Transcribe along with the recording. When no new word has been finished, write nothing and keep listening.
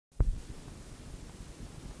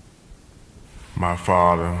My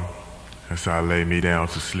Father, as I lay me down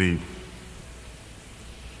to sleep,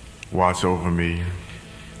 watch over me.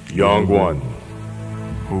 Young one,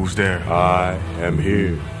 Who's there? I am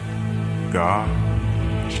here. God?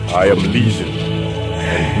 I am Legion,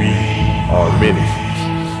 and we are many.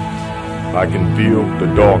 I can feel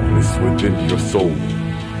the darkness within your soul.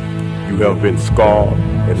 You have been scarred,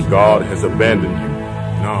 and God has abandoned you.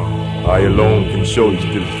 No. I alone can show you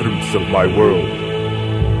the fruits of my world.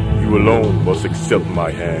 You alone must accept my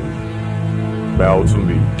hand. Bow to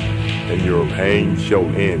me, and your pain shall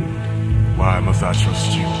end. Why must I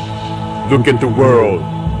trust you? Look at the world.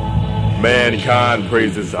 Mankind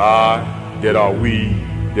praises I, that are we,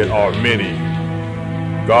 that are many.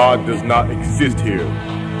 God does not exist here,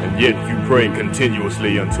 and yet you pray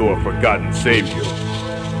continuously unto a forgotten Savior.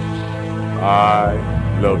 I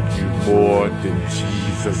love you more than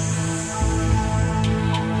Jesus.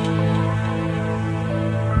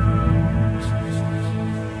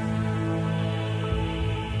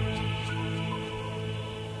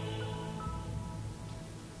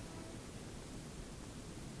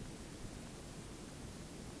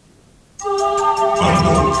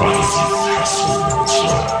 Unknown prophecies have spoken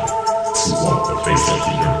tried to walk the face of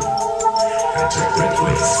the earth and take their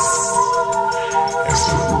place as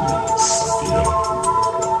the rulers of the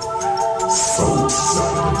underworld. Souls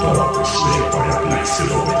out of the darkness led by a black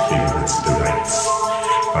silhouette figure into the lights.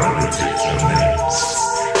 Finally take your names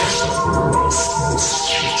as the world's most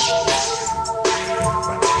treacherous.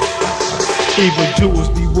 Evil doers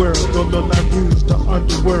beware, the lowlife rules the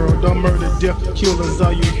underworld. The murder, death, killers,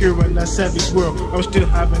 all you hear in that savage world. I'm still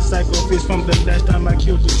having psychopaths from the last time I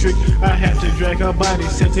killed the trick. I had to drag her body,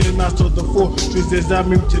 set to the nostril of the fortress as I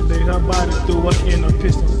mutilate her body through her in a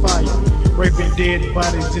pistol fire. Raping dead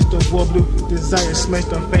bodies, just a war blue desire.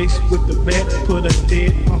 Smashed her face with the bat, put her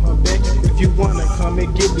dead on her back. If you wanna come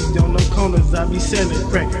and get me on the corners, I be selling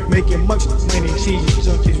crack, making much money. Cheese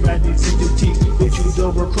junkies riding entities. If you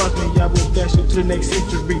double cross me, I will dash you to the next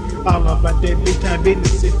century. All about that big time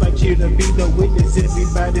business. If I kill to be the witness,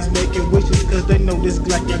 everybody's making wishes, cause they know this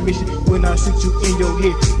Glock mission. When I shoot you in your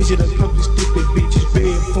head, you should have come to stupid bitches.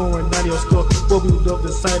 Red pouring out your skull, bubbled up the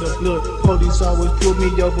sight of blood. Police always pull me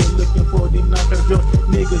over looking for the knock and drugs.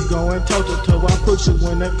 Niggas going toe to toe, I put you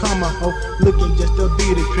in that coma hole. Looking just to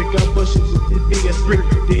be the trick, I bust you with this big ass brick.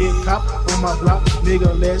 Dead cop on my block, nigga,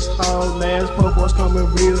 let's haul last. Po boys coming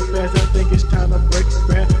real fast, I think it's time to break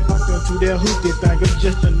fast. Hopping to that hoopty thing, it's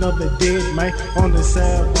just another dead man on the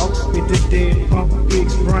sidewalk with the dead pump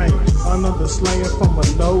pig's brain. Another slayer from a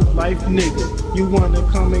low life nigga. You wanna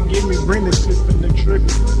come and get me, bring the clip and the trigger,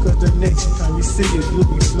 cause the next time you see it, you'll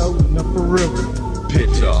be floating up a river.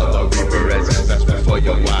 Picture the reaper as you search before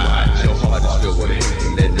your eyes. Your heart is filled with hate,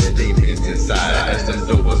 let the demons inside as them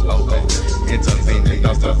doors open. Intervening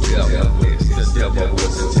thoughts of fearless. The devil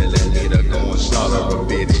was telling me to go and slaughter a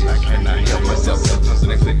bitch. I cannot help myself,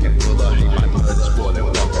 constantly clicking full of hate. My blood is boiling,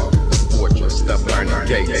 walk up the fortress, the burning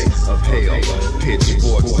gates of hell.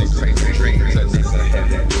 Pitchforks and crazy dreams. A nigga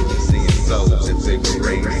having seeing souls and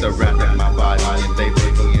figurines surrounding my body, and they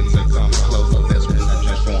begin to come closer. That's when I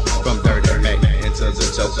transform from dirty Mac into the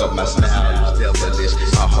joke of my smile is devilish.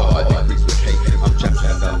 My heart increased with hate. I'm trapped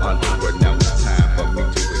in the underworld. Now it's time for me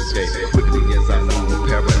to escape. Quickly as I move,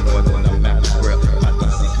 paranoid and I'm out of breath. My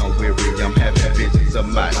thoughts become weary. I'm having visions of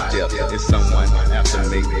my death. It's someone after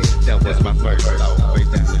me. That was my first thought. Face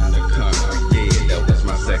down in the concrete. Yeah, that was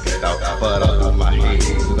my second thought. But up on my head,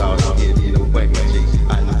 without getting away.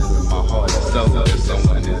 I know where my heart is so. If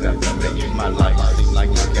someone is after me, my life seems like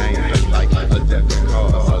a game. Like a deck of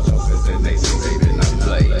cards. And they succeeded and I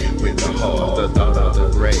play with the heart. The thought of the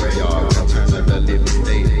graveyard, return of the living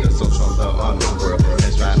dead. The social of the underworld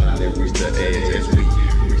has finally reached the edge as we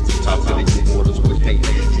reach the top of the immortals with hate.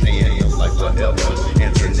 Stand up like forever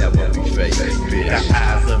and to never be faded. The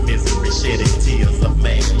eyes of misery shedding tears of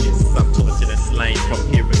madness. I'm tortured and slain from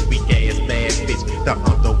hearing weak ass bad bitch. The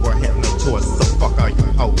underworld have no choice, so fuck all you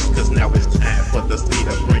hoes. Cause now it's time for the sea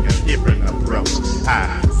to bring a different approach.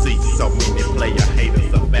 I see so many player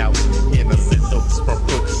haters about innocent thugs from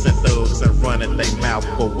crooks and thugs and running they mouth,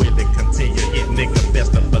 but will it continue? It nigga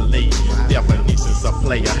best to believe. Definitions of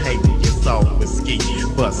player hating is always ski.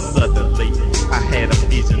 But suddenly I had a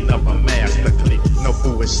vision of a master clique. No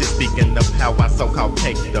bullshit, speaking of how I so-called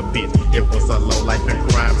take the bitch. It was a low life and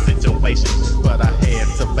crime situation, but I had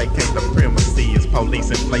to vacate the premises. Police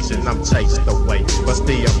inflation, I'm chased away, but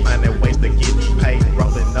still finding ways to get paid.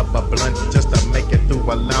 Rolling up a blunt just to make it through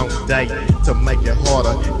a long day. To make it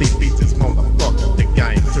harder, these bitches wanna fuck the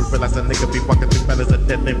game. To realize a nigga be walking through battles of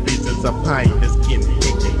death and visions of pain. It's getting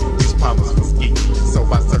icky, these problems was geeky. So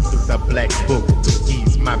I searched through the black book to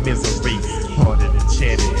ease my misery. Haunted and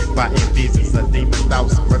chanted by envisions of demon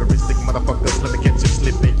thoughts. Murderous sick motherfuckers, let me catch you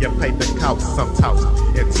slipping. You pay the cost. I'm tossed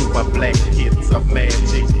into a black pit of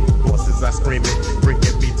magic. Voices are screaming,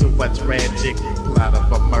 bringing me to a tragic plot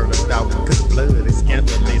of a murder thought. Cause blood is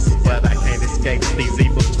scandalous, but I can't escape these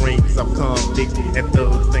evil dreams of convicts and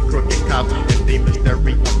thugs and crooked cops and demons that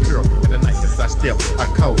reappear in the night as I step. A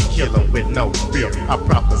cold killer with no fear. A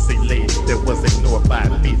prophecy led that was ignored by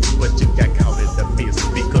beats, but you got caught in the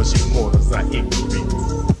mist because you mortals are ignorant.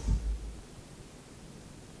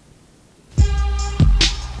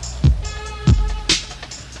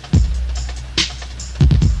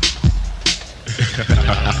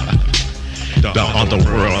 The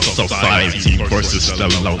underworld society versus the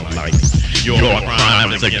lowlifes. Your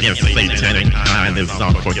crimes against satanic kind is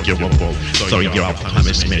unforgivable, so your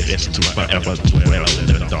punishment is to forever dwell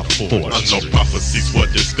in the force. Unknown prophecies were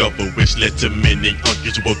discovered, which led to many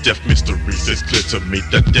unusual death mysteries. It's clear to me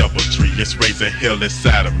the deviltry is raising hell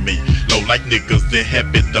inside of me. Low like niggas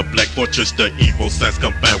inhabit the black fortress. The evil signs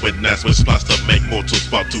combined with nice response to make mortals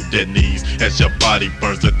fall to their knees as your body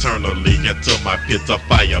burns eternally into my pit of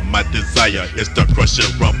fire. My desire is to crush and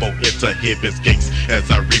rumble into heaven's gates as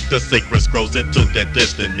I reap the sacred scrolls into that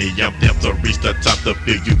destiny. I'm damned to reach the top to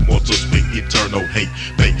fill you mortals with eternal hate.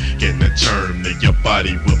 Bacon and churning, your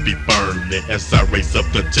body will be burning as I raise up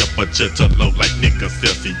the temperature to low like niggas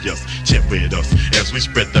Celsius. Chant with us as we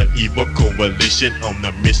spread the evil coalition on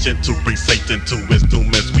a mission to bring Satan to his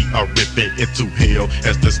doom as we are ripping into hell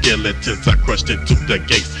as the skeletons are crushed into the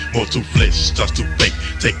gates. Mortal flesh starts to fake,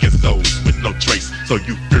 taking souls with no trace. So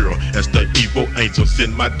you fear as the evil angels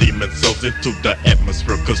send my demon souls into the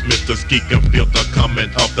atmosphere. Cause Mr. Ski can feel the coming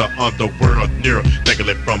of the underworld near.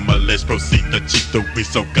 Dangling from a ledge, proceed to cheat the we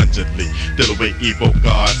so gungeonly. Dealing with evil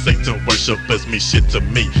gods, Satan worshippers mean shit to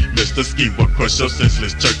me. Mr. Ski will crush your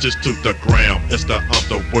senseless churches to the ground. It's the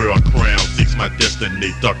underworld crown, seeks my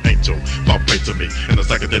destiny. Dark angel, fall prey to me. And the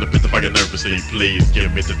psychedelic pit of fire nervously. Please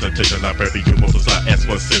give me the temptation, I pray for you mortals. I ask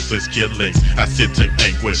for senseless killings. I sit in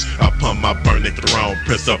anguish upon my burning throne.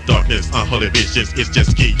 Prince of darkness, unholy visions, it's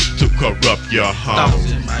just key to corrupt your home.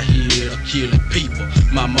 Thoughts in my head of killing people.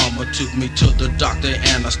 My mama took me to the doctor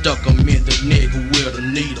and I stuck him in the nigga with a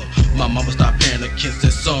needle. My mama stopped panicking,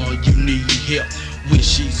 said, son, you need help. When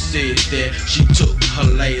she said that, she took her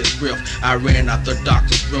last breath. I ran out the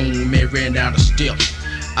doctor's room and ran down the steps.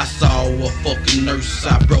 I saw a fucking nurse,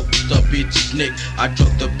 I broke the bitch's neck. I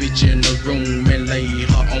drug the bitch in the room and laid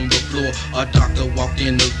her on the floor. A doctor walked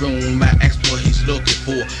in the room, I asked what he's looking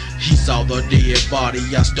for. He saw the dead body,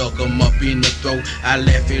 I stuck him up in the throat. I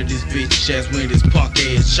laughed at this bitch ass when this punk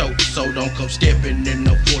ass choked. So don't come stepping in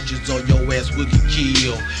the fortress or your ass will get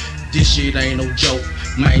killed. This shit ain't no joke,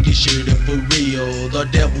 man, this shit is for real. The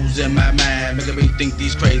devil's in my mind, making me think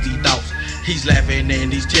these crazy thoughts. He's laughing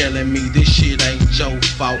and he's telling me this shit ain't your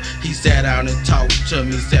fault. He sat down and talked to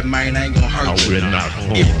me, said, man, I ain't gonna hurt you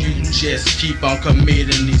if you just keep on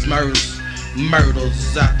committing these murders.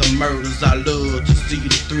 Murders after murders, I love to see the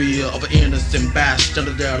thrill of an innocent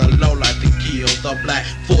bystander there, the low life to kill. The black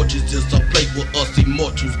fortress is a place where us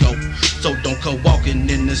immortals go. So don't come walking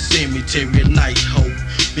in the cemetery at night, ho,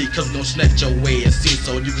 because we gon' snatch your ass in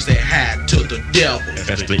so you can say hi to the devil.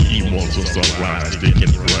 As the immortals arise,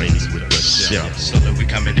 speaking brains with the shell. So that we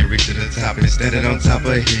coming and reach to the top and standing on top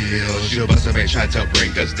of hills. You must have been trying to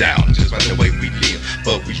bring us down just by the way we live.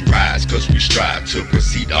 But we rise cause we strive to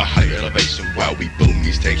proceed a higher elevation. While we boom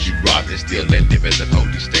these takes, you rob and steal and live at the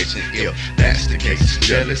police station. If that's the case,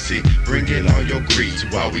 jealousy, bring in all your greed.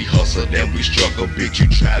 While we hustle and we struggle, bitch, you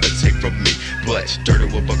try to take from me. But dirty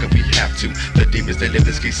will buck if we have to. The demons, they live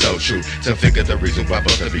this key so true. To figure the reason why,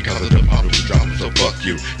 but because of the problem we drama, so fuck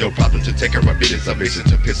you. No problem to take care of business, a mission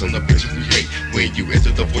to piss on the bitches we hate. When you enter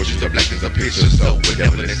the fortress of blackness, a picture, so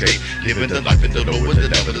whatever they say. Living the life in the Lord with the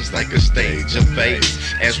devil is like a stage of phase.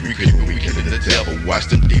 As we creep when we kill the devil, watch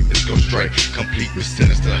the demons go straight, complete with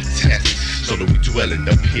sinister tactics. So that we dwell in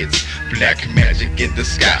the pits, black magic in the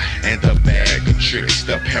sky, and the bag of tricks,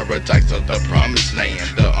 the paradise of the promised land,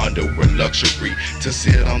 the underworld luxury, to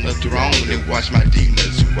sit on the throne and watch my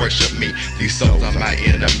demons worship me. These souls are my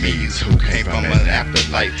enemies who came from an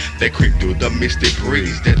afterlife. They creep through the mystic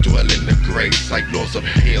breeze that dwell in the graves like lords of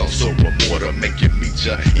hell. So immortal, make you meet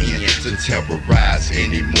your end to terrorize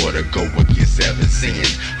any more to go against seven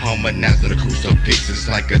sins. Harmonizing the crucifix is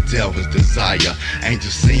like a devil's desire.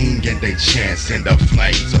 Angels sing and they chance in the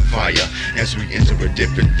flames of fire as we enter a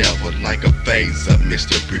different level like a phase of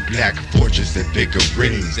mystery. Black fortress and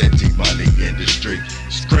figurines and demonic industry.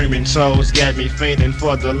 Screaming souls got me fiending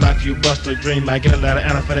for the life you bust a dream. I get a lot of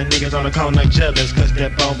anna for the niggas on the corner jealous cause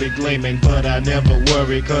that bone be gleaming. But I never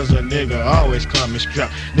worry cause a nigga always coming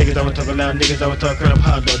strapped. Niggas always talk loud, niggas always talk crap.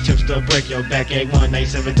 Hollow tips to break your back.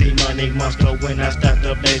 81817 money monster. When I stopped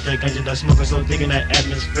up, they think I'm just smoking so thick in that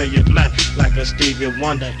atmosphere you blind like a Stevie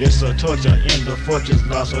Wonder. It's a torture in the fortress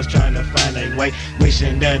lost. Was trying to find a way,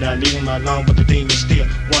 wishing that I leave him alone, but the demon still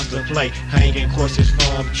wants to play. Hanging courses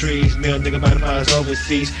from trees, mill nigga by the fires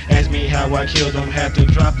overseas. Ask me how I killed them, had to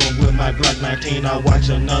drop them with my Glock 19. I watch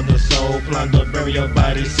another soul plunder, bury your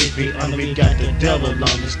body 6 feet under me. Got the devil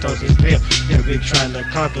on this toast is hell. Every trying to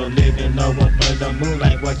conquer, living over by the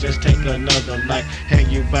moonlight. What just take another life, hang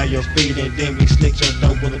you by your feet and then we slick your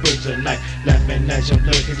dope with a bridge of night. Laughing at your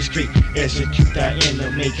blood in the street, execute our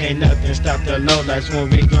enemy. Can't nothing stop the lowlifes when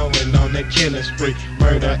we going on the killing spree.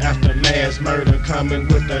 Murder after mass murder, coming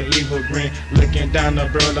with the evil grin. Looking down the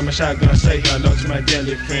barrel of my shotgun, say hello to my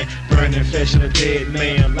deadly friend. Burning flesh of a dead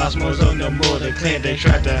man, lost most on the mortar clan. They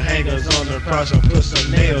tried to hang us on the cross and put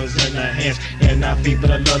some nails in our hands and our feet.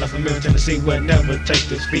 But I love from Middle Tennessee will never take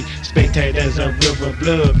this feat. Spectate as a river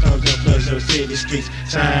blood comes and floods your city streets.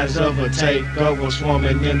 Signs of a takeover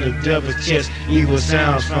swarming in the devil's chest. Evil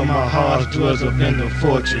sounds from our hearts dwells up in the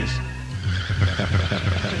fortress.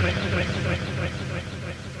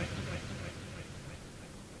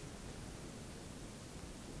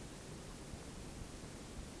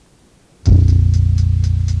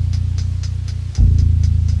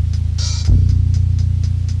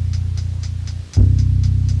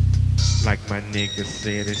 Like my nigga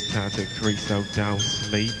said, it's time to creep, so don't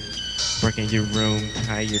sleep. Breaking your room,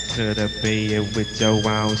 tie you to the bed with your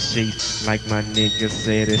own sheets. Like my nigga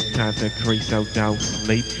said, it's time to creep, so don't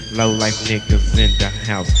sleep. Low life niggas in the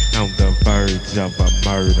house, on the verge of a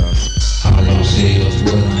murder. Hollow shells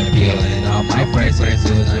will unpeel and all my presence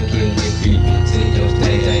will unkill. You creep into your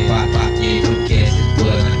stage, pop, yeah, you guess it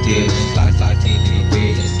will until it slice like TV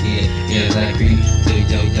with your skin. As I creep to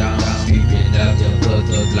your yawn, creeping up your blood,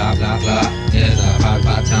 blah, blah, blah. As I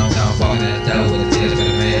pop, town, walking the door with a tear to the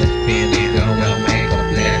man. Feeling gonna make a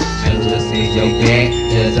blast. I will see your back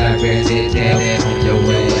as I press it down on your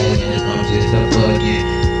ass. I'm just a bucket.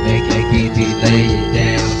 Make it lay it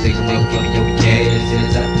down. Think about giving your cash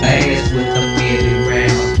as I pass with the middle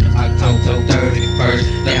round. October 31st.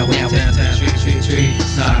 Now time, street.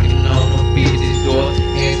 Knocking on the bitch's door.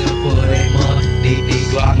 Asking for their money. They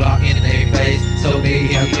Glock in their face. So they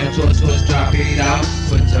have no choice but drop it out.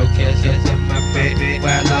 Put your cash in my baby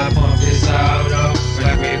while I pump this out off.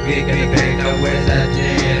 Right big in the bag, no where's that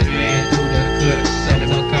jazz? Ran through the clip. Tell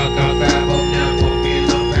them call 509 for me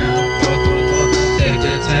no pound. Take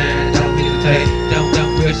your time, don't hesitate. Don't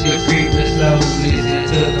rush your creep slow. Listen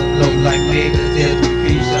to them low like niggas as we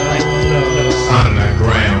creep so low. On the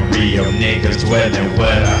ground, real niggas dwelling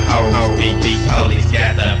where the hoes be. Police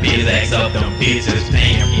got the biz up them bitches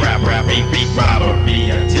paying robbery,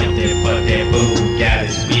 attempted for that boo. Got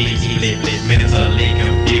his speed, mentally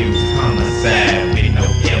confused. Homicide with no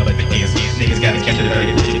evidence. Niggas gotta catch the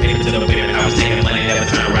dirty bitch, paper to the women. I was taking money, never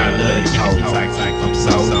turn around, love these hoes. Like I'm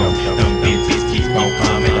so low. Them bitches keep on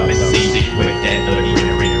coming up and see with that dirty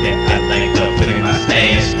ring that I like to put in my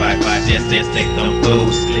stash. Like just take them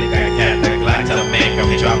booze, click, I got the Glock, tell a man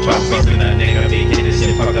come drop face in a nigga, big hit this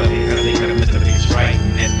shit fuck up because they could've missed a big strike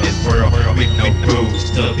in this world with no rules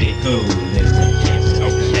to be cool.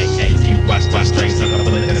 Okay, you watch straight, suck up a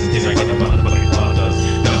bullet, that's a different for the motherfucking fathers.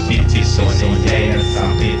 Them bitches showing their ass,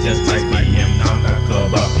 some bitches like me, I'm the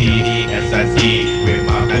cover PD as I did with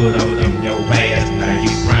my foot up in your ass. Now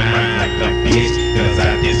you grind like a bitch, cause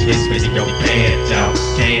I disrespect your bad job.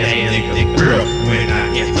 Can't nigga girl when I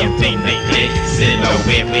hit something they click. Sit low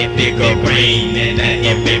with bigger green and that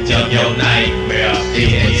infant of your nightmare.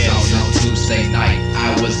 It was on Tuesday night.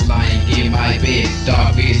 I was lying in my bed.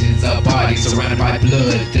 Dark visions of bodies surrounded by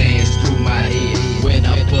blood dance through my head. When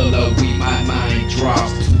I pull up, my mind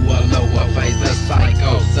drops to a lower phase. The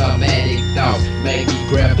psychosomatic thoughts make me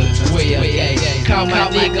grab the 12. Call my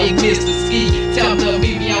nigga Mr. Ski. Tell him to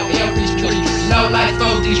meet me on every street. Lowlife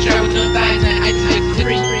folks, t-shirt with the things that I take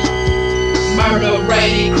free. Murder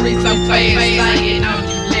rate increase, I'm fast slaying on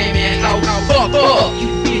you lemon hoe. Fuck,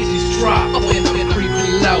 you bitches drop when I'm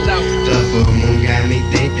creeping low. The full moon got me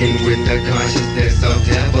thinking with the conscience that's so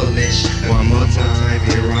devilish. One more time,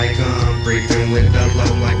 here I come, creeping with the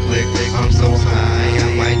low like click. I'm so high,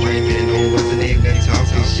 I'm like dreaming on what's a nigga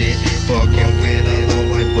talking shit. Fucking with a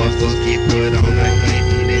low like busters, get put on the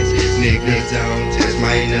head. niggas don't test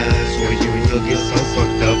my nuts, or you will get so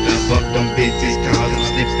fucked up. Fuck them bitches, call them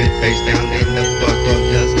slipping face down in the fuck up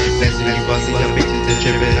dust. Blessing you busting them bitches and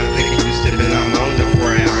tripping. I'm thinking you slipping, I'm on the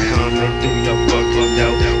ground, coming through your fucking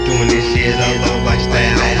door. Doing this shit a low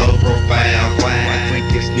lifestyle, low profile. Why quick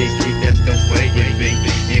and sneaky, that's the way it be.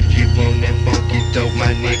 If you want that funky dope, my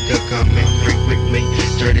nigga, come and freak with me.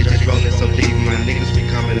 Dirty just rolling so deep, my niggas be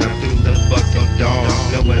coming up through the fucking door.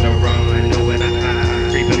 Nowhere to run, nowhere to hide.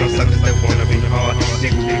 Creeping on suckers that wanna be hard.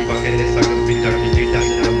 Niggas be fucking and suckers be dirty. You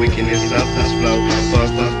dusting the wickedness of this flow.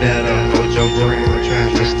 Busters better hold your ground,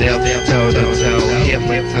 trying to step toe to toe.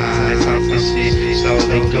 Hypnotize off this shit,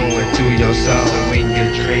 slowly going through your soul. When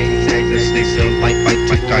your dreams take the sticks of life,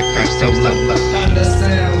 so low. Thunder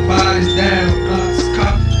sound, bodies down, clocks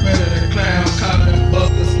cop, better than clown, collar and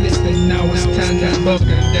buckles listening. Now it's time to buckle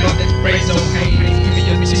down. Raise your hands, give me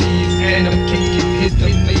your cheese and them keys, hit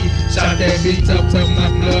them knees. Shot that bitch up with my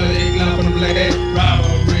blood, they glove on them like that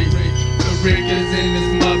robbery. The rig is in this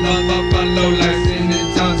motherfucker, Lowlifes in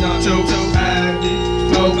this town, two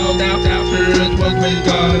flow down, here's what we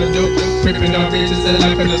gotta do. Creeping on bitches and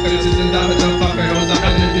life in the stitches and dollars and fucking hoes. I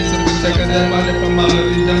got the bitches and taking that money from all of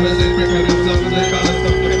these diamonds and creeping them up and they call us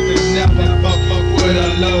stuff like they never fuck with a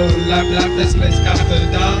low life. This place got the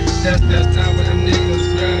dog. That's that time when them niggas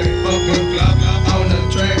really fucking club on the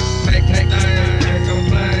track. Make thing, can't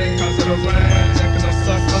complain, cause of the rain. Checking the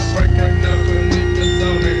sucker, breaking up with niggas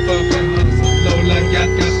on they fucking hustle. Low life got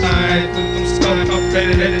that thing, with them scope up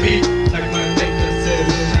better than me. Like my nigga said,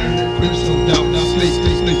 it's time to creep so down, sleep.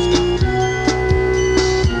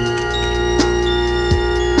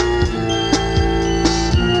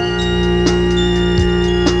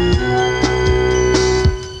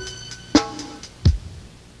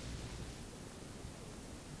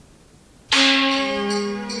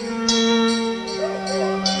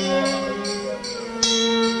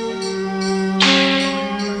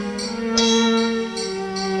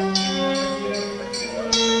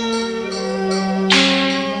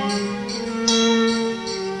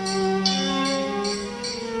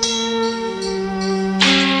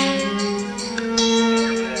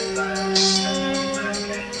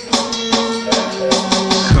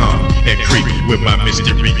 With my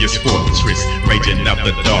mysterious fortress, raging out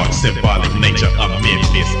the dark, symbolic nature of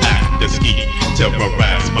Memphis. The ski,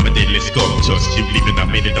 terrorize, mama daily sculptures. You leaving a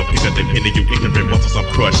minute, don't pick up the penny. You ignorant monsters, I'm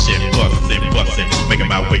crushing, busting, making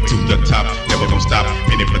my way to the top. Never gonna stop,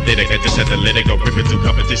 feeling pathetic. I just had to let it go, rip into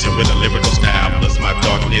competition with a lyrical style. Plus my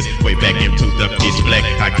darkness, way back into the pitch black.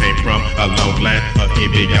 I came from a long line of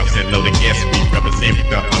heavy house and loaded gas. We represent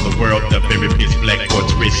the underworld, the very pitch black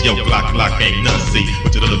fortress. Yo, block ain't none see,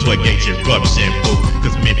 with your little toy gauge eruption.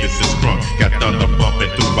 Cause Memphis is crunk. Got thunder bumping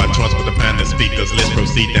through my trunks with the pound of speakers. Let's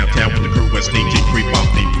proceed downtown with the crew and sneak G creep off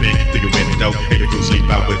deep in through your window. And you do sleep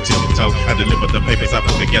out with tiptoe. I deliver the papers I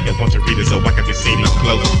put together. Want to read it so I can be seen up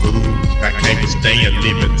close. Ooh, I can't stay and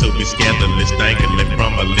live it to be scandalous. Dangling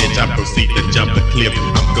from a ledge, I proceed to jump the cliff.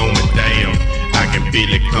 I'm going down. I can feel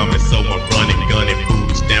it coming, so I'm running, gunning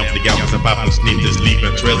fools down for the office of Bible snitches,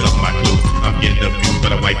 leaving trails of my clues. I'm getting abused by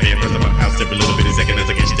the white man, press on my house every little bit of second as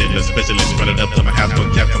I get still. A specialist running up to my house, put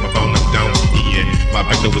taps on my phone, I'm down. Yeah, my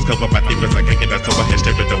back door was covered by demons, I can't get out, so I head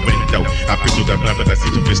straight at the window. I preach through the blind, but I see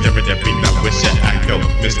two fish staring at me. Now where should I go?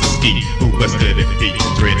 Mr. Ski, who was to the feet,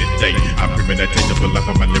 dreaded day. I premeditate to pull up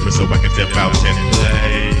on my lyrics so I can step out and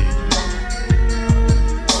play.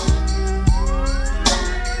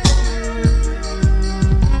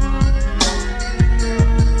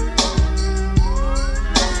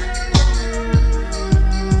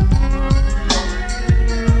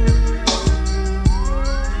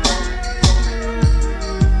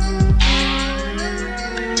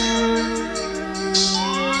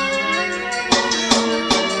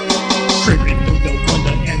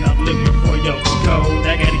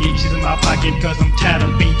 Cause I'm tired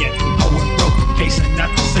of being poet broke, casing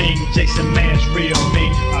not the same. Jason Man's real me.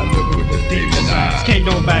 I look with the demon's eyes. Can't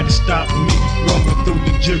nobody stop me. Roaming through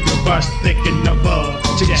the jigger bus, thinking of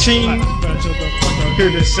cha-ching. Hear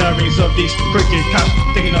the sirens of these cricket cops,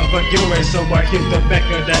 thinking of a giveaway, so I hit the back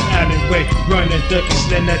of that alleyway, running, ducking,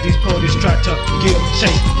 sliding at these police try to give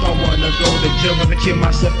chase. Don't wanna go to jail, wanna kill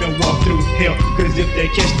myself and walk through hell. Cause if they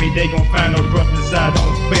catch me, they gon' find no brothers I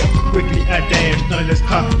don't bail. Quickly I dash none of this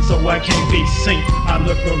car, so I can't be seen. I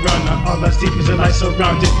look around, and all I see is the light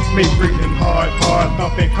surrounding me, breathing hard,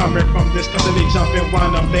 thumping, coming from this constantly jumping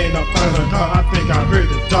while I'm laying up on the car. I think I heard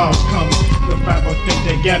the dogs coming. The Bible think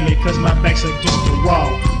they got me cause my back's against the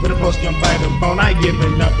wall. But the post can bite the bone, I ain't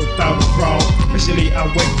giving up without a fraud. Especially I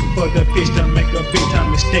wait for the pitch to make a big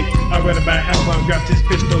time mistake. I read about how one grabbed his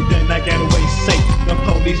pistol, then I got away safe. The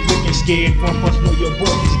police looking scared, one punch know your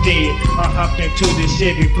boy is dead. I hopped into the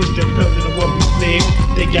Chevy, pushed the pedal to the road we fled.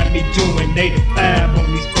 They got me doing 85 on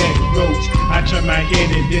these back roads. I turned my head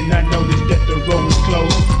and then I noticed that the road was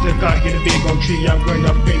closed. The car hit a big old tree, I went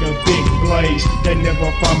up in a big blaze. That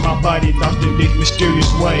never found my body, lost in these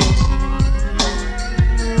mysterious ways.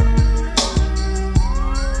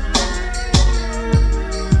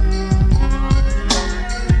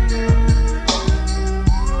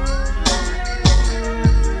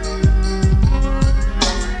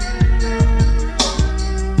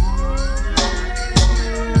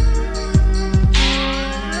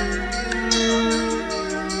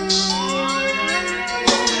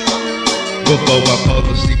 Before I fall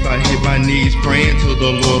asleep, I hit my knees, praying to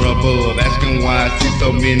the Lord above, asking why I see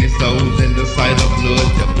so many souls in the sight of blood.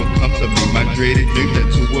 Death will come to me, my dreaded dreams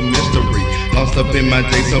into a mystery. Lost up in my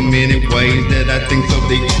day so many ways that I think so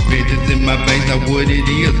deep. Vengeance in my veins, now what it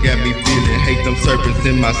is got me feeling hate. Them serpents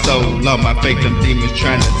in my soul, love my faith, them demons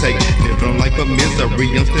trying to take. Living on life of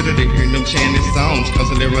misery, instead of hearing them chanting songs,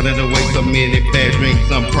 constantly running away, so many bad dreams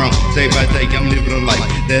I'm prone. Day by day I'm living a life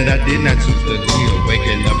that I did not choose to live.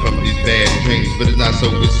 Waking up from these bad dreams, but it's not so,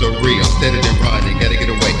 it's so real. Steady running, gotta get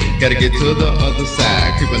away, gotta get to the other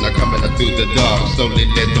side. Creeping or coming up through the dark, slowly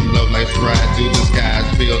let them low lights ride through the skies.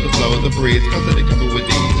 Feel the flow of the breeze, constantly coming with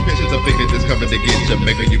these pictures of figures that's coming to get you,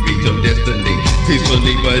 making you reach your destiny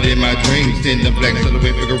peacefully. But in my dreams, in the black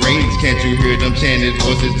silhouette figurines, can't you hear them chanting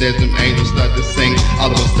voices as them angels start to sing?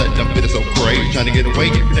 All of a sudden I'm feeling so crazy, trying to get away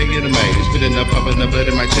every day in the maze, feeling up, pumping the blood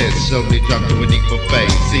in my chest, slowly dropping to a deeper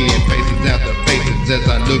face, seeing faces after faces as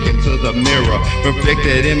I look into the mirror.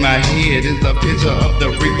 Reflected in my head is a picture of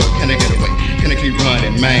the reaper. Can I get away? Can I keep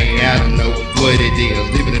running? Man, I don't know what it is.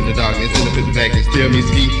 Living in the darkness, in the physical vacuum. Tell me,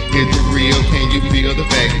 ski, is it real? Can you feel the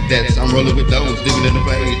fact that I'm rolling with those living in the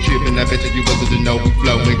flames, tripping? I bet you wasn't to know we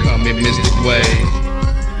flow and come in mystic ways.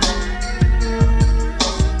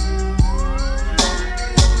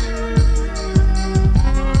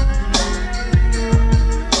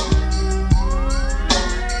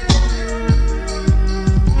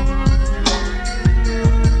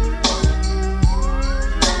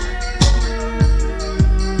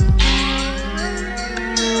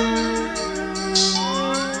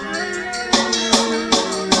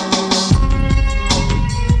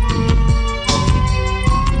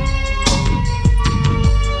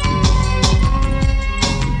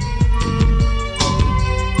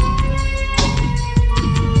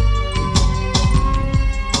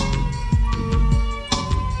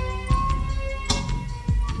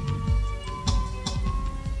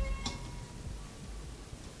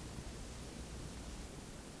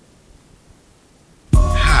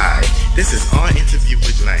 This is our interview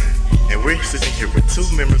with Lane, and we're sitting here with two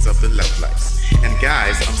members of the Lowlifes. And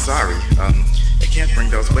guys, I'm sorry, you can't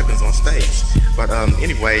bring those weapons on stage. But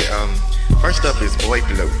anyway, first up is Boy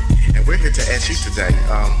Blue, and we're here to ask you today,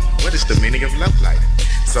 what is the meaning of Lowlife?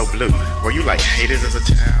 So Blue, were you like hated as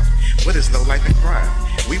a child? What is Lowlife and Crime?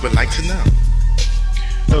 We would like to know.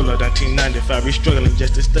 Lola 1995, we struggling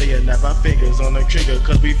just to stay alive. Our fingers on the trigger,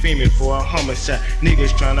 cause we feaming for a homicide.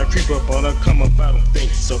 Niggas trying to creep up on a come up, I don't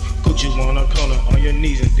think so. Put you on a corner on your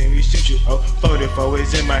knees and then we shoot you. Oh, 44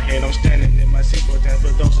 is in my hand, I'm standing in my seat 4 times.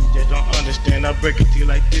 For those who just don't understand, I break it to you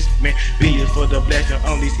like this, man. B is for the black and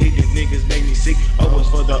on these idiot niggas make me sick. O is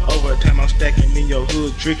for the overtime, I'm stacking in your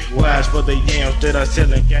hood trick. Y is for the yams that I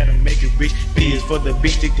selling, gotta make it rich. B is for the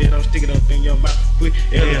big stick that I'm sticking up in your mouth quick.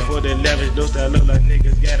 L is for the lavish dose that look like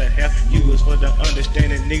niggas gotta have. U is for the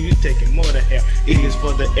understanding, nigga, you taking more to have. E is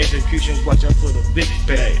for the execution, watch out for the big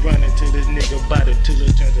bag. Running to this nigga body till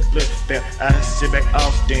it turns to blood bag. I sit back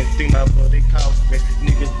often, think my bloody coughing.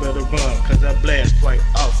 Niggas better run, cause I blast quite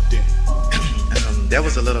often. That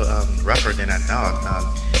was a little rougher than I thought.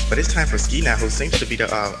 But it's time for Ski now, who seems to be the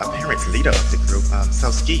apparent leader of the group.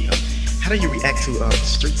 So Ski, how do you react to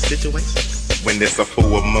street situations? When it's a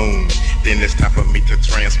full moon, then it's time for me to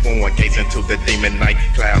transform, gaze into the demon night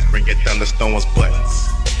clouds, bringing thunderstorms, buttons.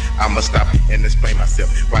 I'ma stop and explain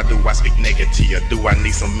myself. Why do I speak negative? Do I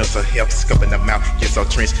need some mental help? Scup in the mouth, get so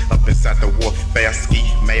trenched up inside the warfare. Ski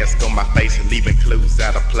mask on my face, leaving clues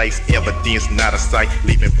out of place. Evidence not a sight,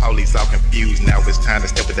 leaving police all confused. Now it's time to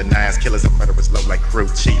step with the nines. Killers and murderers low like crew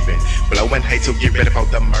cheaping. Blowing hate to get ready for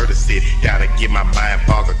the murder scene. Gotta get my mind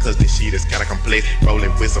boggled, cause this shit is kinda complex.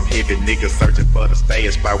 Rolling with some heavy niggas searching for the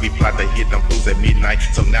stage spot. We plot to hit them fools at midnight,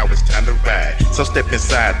 so now it's time to ride. So step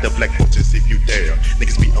inside the black fortress if you dare.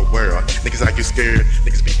 Niggas be the world. Niggas, are you scared?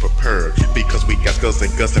 Niggas be prepared, because we got skulls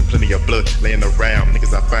and guts and plenty of blood laying around.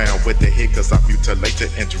 Niggas I found with the hiccups, I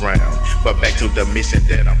mutilated and drowned. But back to the mission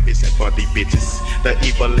that I'm missing for these bitches. The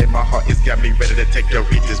evil in my heart has got me ready to take the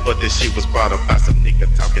riches, but this shit was brought up by some nigga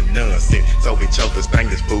talking nonsense. So we chose to stain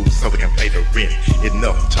this food so we can pay the rent.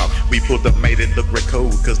 Enough talk, we pulled up, made it look real cool,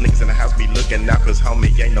 cause niggas in the house be looking out, cause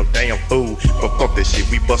homie ain't no damn fool. But fuck this shit,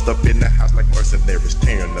 we bust up in the house like mercenaries,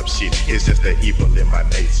 tearing up shit. It's just the evil in my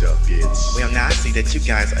nature, bitch. Well, now I see that you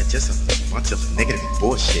guys are just a bunch of negative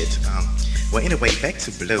bullshit. Well, anyway, back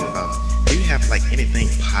to Blue. Do you have like anything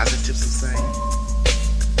positive to say?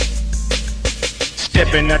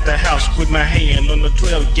 Stepping out the house with my hand on the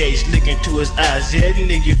 12 gauge, looking to his eyes. Yeah,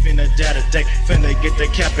 nigga finna die today. Finna get the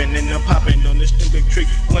capping and I'm popping on this stupid trick.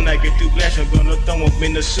 When I get through blast, I'm gonna throw him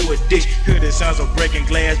in the sewer ditch. Hear the sounds of breaking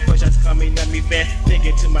glass, push-ups coming at me fast.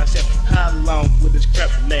 Thinking to myself, how long will this crap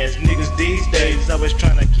last? Niggas these days always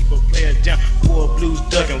trying to keep a player down. Poor blues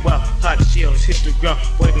ducking while hot shells hit the ground.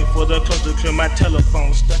 Waiting for the close to clear, my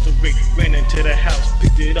telephone starts to ring. Ran into the house,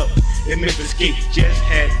 picked it up. And Mr. Ski just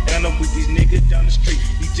had Anna with these niggas down the street.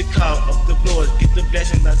 Need to call up the blowers, get the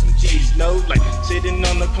blessing like some cheese. No, like sitting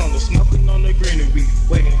on the corner, smoking on the greenery,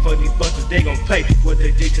 waiting for these busters, they gon' pay what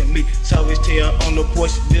they did to me. Saw his tail on the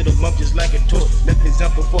porch, lit him up just like a torch. Left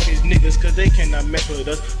example for his niggas, cause they cannot mess with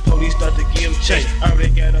us. Police start to give chase, already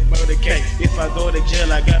got a murder case. If I go to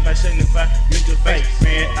jail, I got my 75 Mr. Face.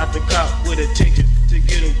 Ran out the car with attention to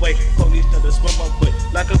get away. Police start to smoke my butt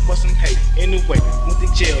like a bust some hate. Anyway, went to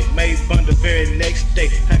jail, made fun the very next day.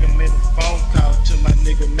 I can make a phone call to my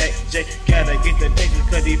nigga Mac J. Gotta get the date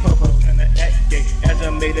cause these po-pos kinda act gay. As I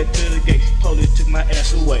made it to the gate, police took my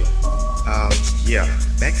ass away. Yeah,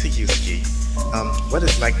 back to you, Ski. What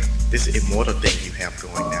is like this immortal thing you have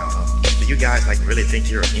going now? Do you guys like really think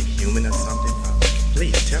you're inhuman or something?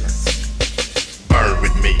 Please tell us. Burn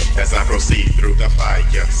with me as I proceed through the fire.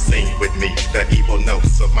 Sing with me the evil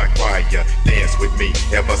notes of my choir. Dance with me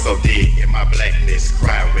ever so deep in my blackness.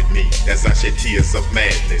 Cry with me as I shed tears of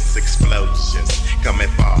madness. Explosions coming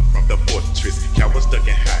far from the fortress. Cowards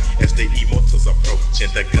ducking high as the immortals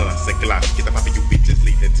approaching. The guns and glocks get the pop of you bitches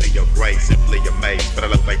leading to your grave. Simply amazed, but I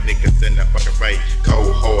look like niggas in the fucking raid.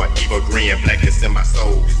 Cold, hard, evil, green, blackness in my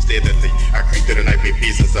soul. Steadily I creep through the night with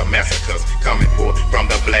visions of massacres coming forth from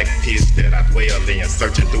the black pits that I dwell in.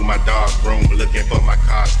 Searching through my dark room, looking for my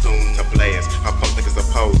costume to blast. A punk niggas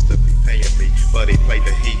supposed to be paying me, but he played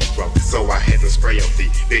the hero, so I had to spray on the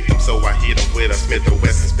victim. So I hit him with a Smith &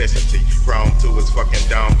 Wesson specialty, prone to his fucking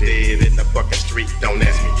dome, dead in the fucking street. Don't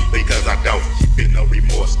ask me, because I don't feel no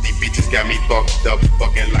remorse. These bitches got me fucked up,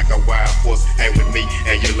 fucking like a wild horse. Hang with me,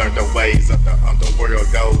 and you learn the ways of the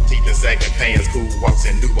underworld. Gold teeth and sagging pants, cool walks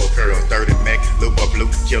and nouveau curls. Dirty Mac, Lil Blue,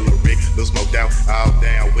 Killer Rick, Lil Smoked Out, all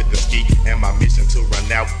down with the ski. And my mission to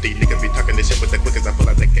run out. These niggas be talking this shit with the quickest. I pull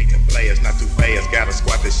out the gate and play. It's not too fast. Gotta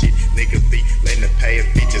squat this shit. Niggas be letting it pass.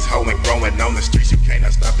 Bitches hoeing, growing on the streets. You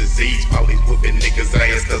cannot stop disease. Police whooping niggas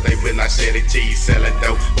ass cause they will not share the cheese. Selling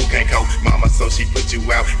dope. Who can't cope? Mama, so she put you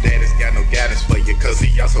out. Daddy's got no guidance for you cause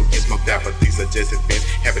he also gets smoked out. But these are just events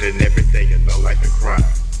happening every day in Lowlife and Crime.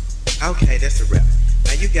 Okay, that's a wrap.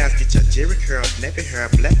 Now you guys get your Jerry curl, nappy hair,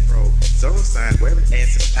 black robe, Zorro sign, wearing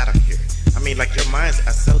asses out of here. I mean, like, your minds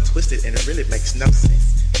are so twisted and it really makes no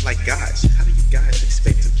sense. Like, gosh, how do you guys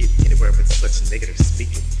expect to get anywhere with such negative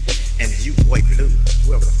speaking? And you, boy Blue,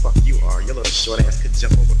 whoever the fuck you are, your little short ass could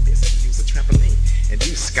jump over fence and use a trampoline. And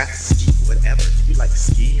you, Scott, ski, whatever. Do you like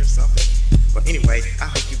skiing or something? But anyway, I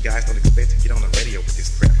hope you guys don't expect to get on the radio with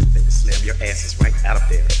this crap. They will slam your asses right out of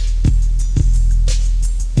there.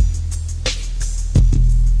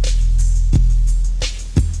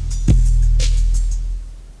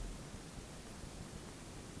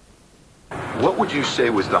 What would you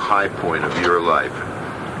say was the high point of your life?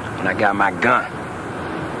 When I got my gun.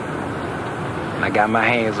 When I got my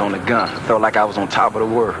hands on the gun. Felt like I was on top of the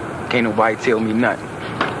world. Can't nobody tell me nothing.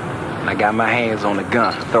 When I got my hands on the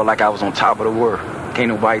gun. Felt like I was on top of the world. Can't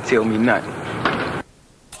nobody tell me nothing.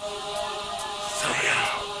 So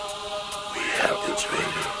now, we have the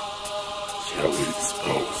traitor. Shall we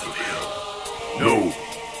dispose of him? No.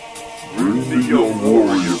 Bring the young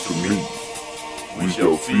warrior to me. We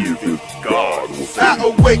shall see if his God will save. I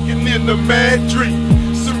awaken in a mad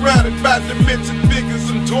dream, surrounded by demented figures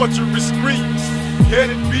and torturous screams.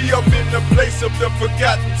 Can it be I'm in the place of the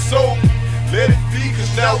forgotten soul? Let it be,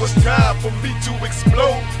 cause now it's time for me to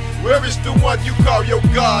explode. Where is the one you call your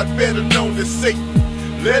God, better known as Satan?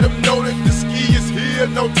 Let him know that the ski is here,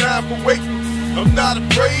 no time for waiting. I'm not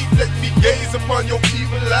afraid, let me gaze upon your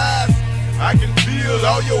evil eyes. I can feel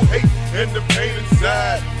all your hate and the pain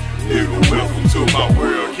inside. Nigga, welcome to my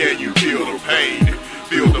world, can you feel the pain?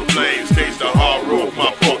 feel the flames, taste the horror of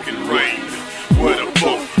my fucking reign. Where the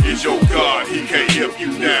fuck is your God? He can't help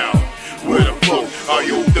you now. Where the fuck are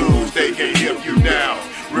your dudes? They can't help you now.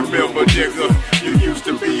 Remember, nigga, you used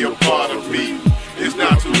to be a part of me. It's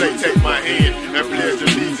not too late, take my hand and pledge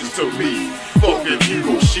allegiance to me. Fucking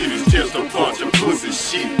Hugo shit is just a bunch of pussy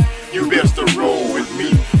shit. You best to roll with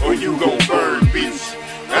me or you gon' burn, bitch.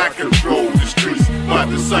 I control the streets, my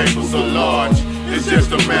disciples are large. It's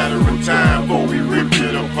just a matter of time before we rip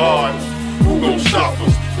it apart. Who gon' stop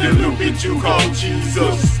us? That little bitch you call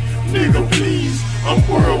Jesus. Nigga, please, I'm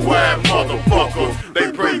worldwide, motherfucker.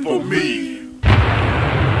 They pray for me.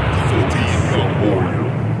 So tease your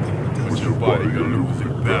warrior, but your body can lose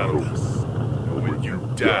in battles. And when you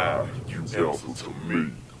die, you answer to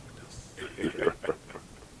me.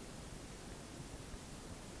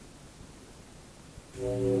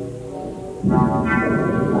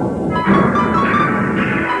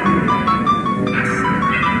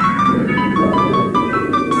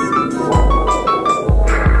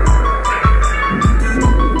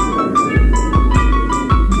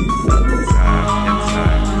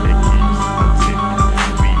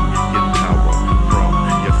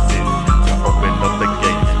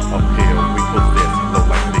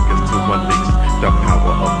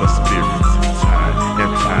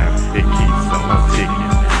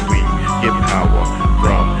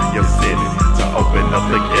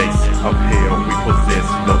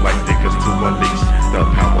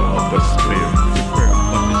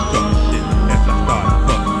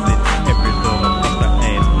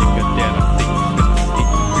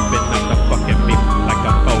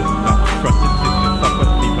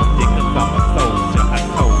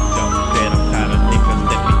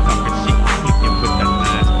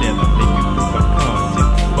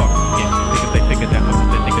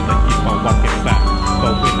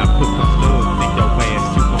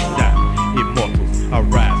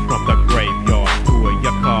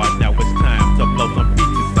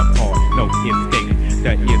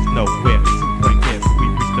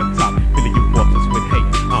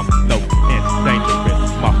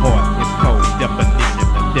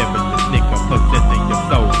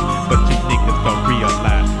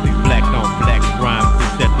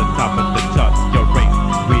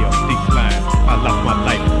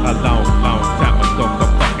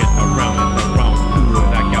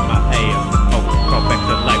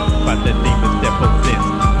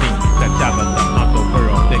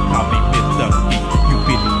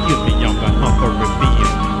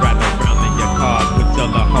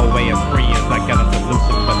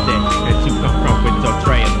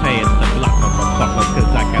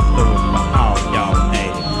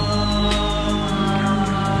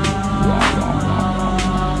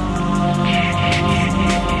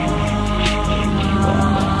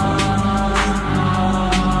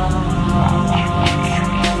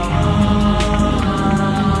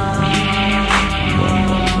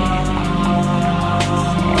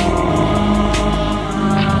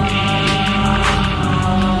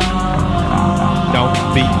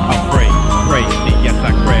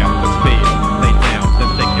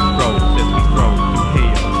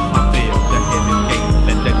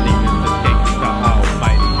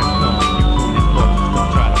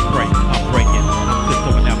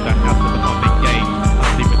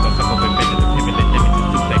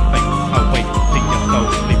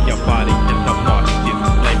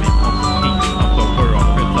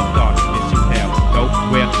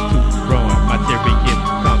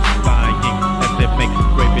 It makes you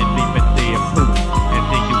brave and leave it there proof. And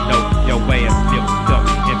then you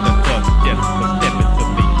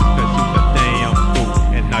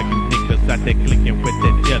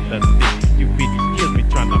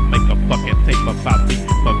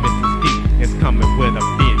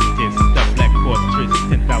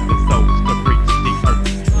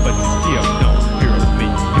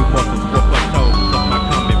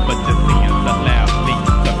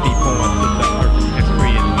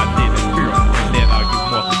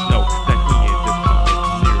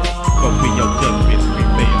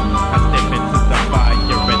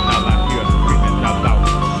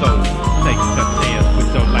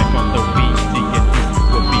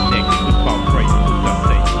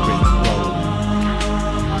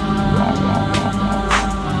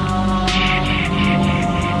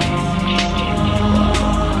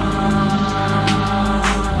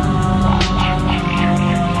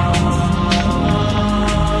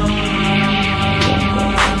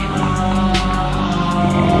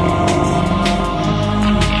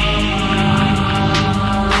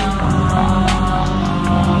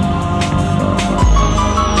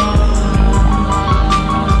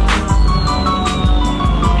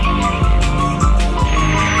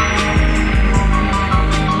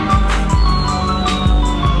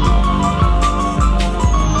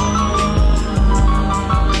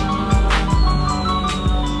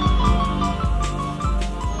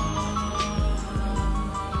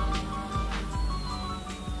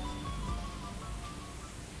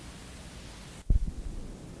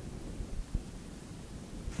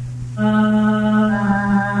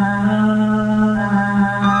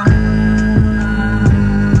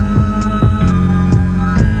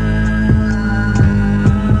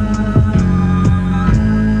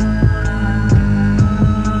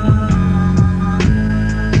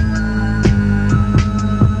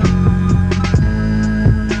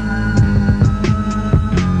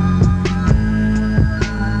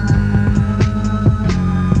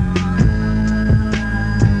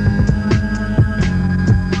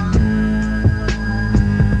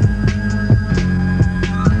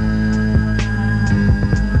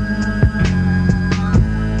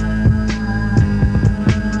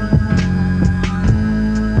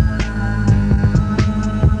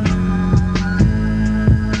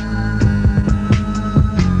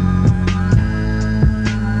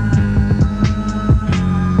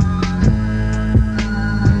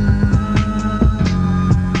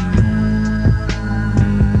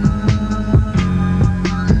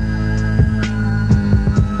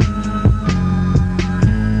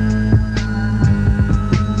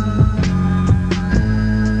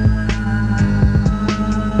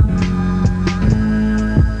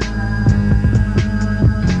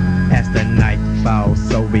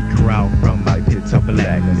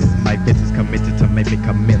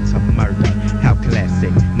to murder. How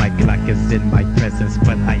classic, my Glock is in my presence,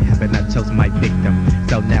 but I haven't, I chose my victim.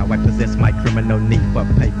 So now I possess my criminal need for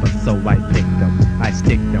paper, so I pick them, I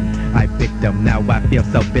stick them, I victim. Now I feel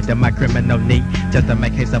so bitter, my criminal need, just to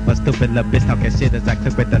make case of a stupid little bitch talking shit as I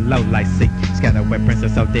cook with the low light. See, scatter where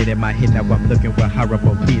princess so dead in my head, now I'm looking for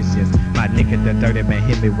horrible visions. My nigga, the dirty man,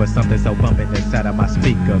 hit me with something so bumping inside of my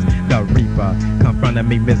speakers. The Reaper confronted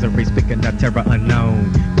me, misery, speaking of terror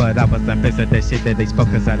unknown. But I was unfixed that shit that they spoke,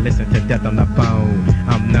 cause I listened to death on the phone.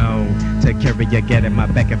 I'm known to carry a gat in my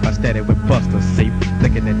back if I steady with busters. See,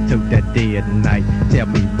 looking into the dead night, tell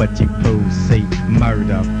me what you fools see.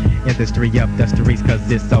 Murder, industry of the streets,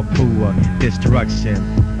 cause it's so poor. Destruction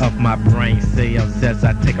of my brain cells as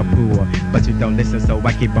I take a pour. But you don't listen, so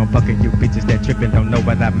I keep on fucking you bitches that tripping, don't know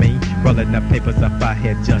what I mean. Rolling up papers if I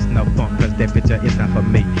had just no fun, cause that picture is not for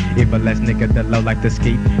me. Evil ass nigga, the low like the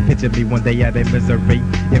ski. Picture me one day out of misery.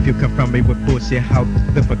 If you confront me with bullshit, how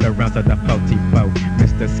look for the rounds of the 44.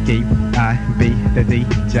 Mr. Ski, I be the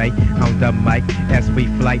DJ on the mic as we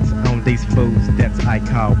flights on these fools that I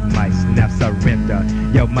call mice. Now surrender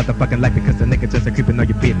yo motherfucking life because the nigga just a creeping on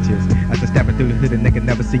your bitches. I just stabbing through the hood and nigga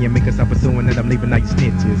never seeing me cause I'm pursuing it, I'm leaving all you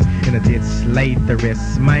snitches. In a ditch, laid the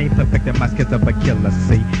rest, man, perfecting my skills of a killer,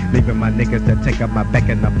 see. Leaving my niggas to take up my back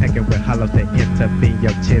and I'm packing with hollows to intervene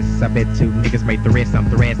your chest. I bet you niggas make threats, I'm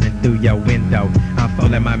thrashing through your window. I'm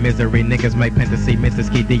falling my misery, niggas make plan to see Mr.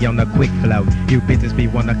 Ski D on the quick flow. You bitches be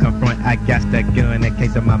wanna confront, I got that gun in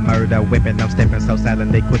case of my murder weapon. I'm stepping so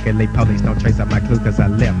silently, quickly, police don't trace out my clue cause I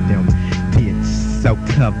left them. Bitch, so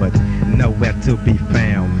covered, nowhere to be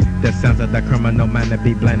found. The sounds of the criminal mind to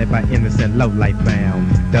be blinded by innocent low life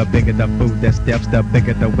found. The bigger the food that steps, the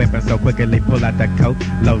bigger the weapon, so quickly pull out the coat.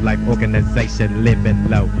 Low life organization living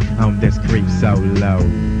low on this creep so low.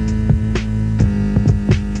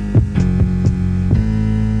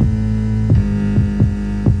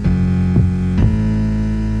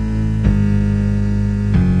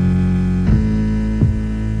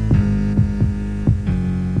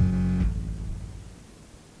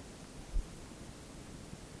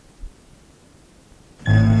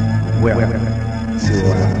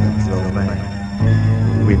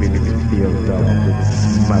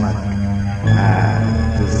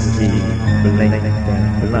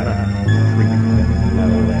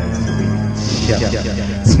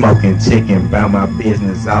 Smoking chicken, bout my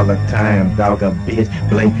business all the time. Dog a bitch,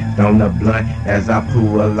 blink on the blunt as I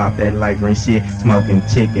pull off that light green shit. Smoking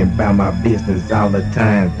chicken, bout my business all the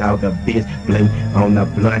time. Dog a bitch, blink on the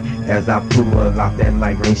blunt as I pull off that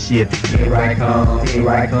light green shit. Here I come,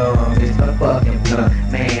 it's the fucking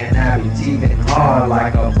blunt. Man, I be teething hard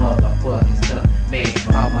like a motherfucking stuff. Man,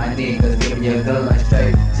 all my niggas give me a gun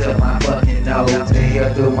straight to my fucking nose.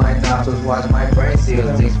 Here through my nostrils, watch my brain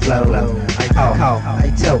cells explode. I call,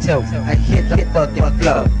 I choke, I hit the fucking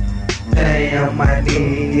flow. Damn, my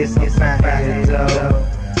niggas, it's fine.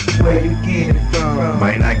 Where you get it from?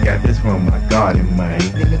 Man, I got this from my garden, man.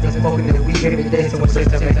 Niggas been smoking the weed every day, so it's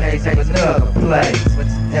just a case of another place.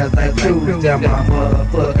 As I cruise down my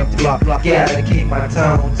motherfucking block, gotta keep my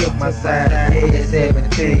tone to my side. I hit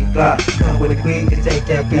 17 block. Come with a quick and take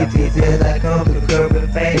that bitches as I come to the curb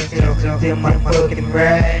and face. Jump in my fucking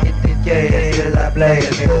ride. Yeah, as I blaze,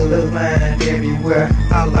 cause mine everywhere.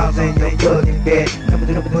 All out in your fucking bed. Coming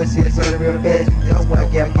to the pussy, it's on the real best. That's why I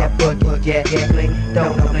got my fucking gat. Blink,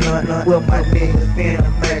 don't know nothing. Well, my niggas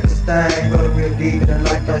finna make a stain. Go real deep and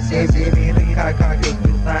like I said, see me in the cock, just be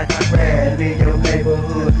fine. Rad in your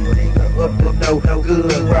neighborhood. Nigga up to no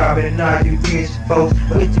good. Robbing all you bitch folks,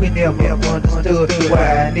 which we never understood.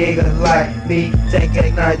 Why niggas like me take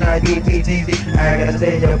a night, BTG. I gotta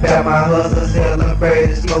say about my hustle,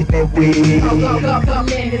 celebrate, smoking. Come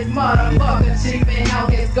in this motherfucker cheap and out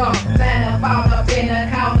his gum. Stand up all up in the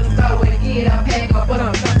counter store and get a pack of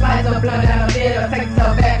butter. Slice the blood down the middle, take the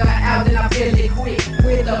tobacco out and I feel it quick.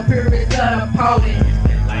 With the purest of the potent.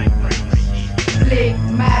 Slick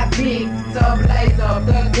my big, so blaze up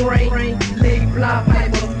the green. Slick block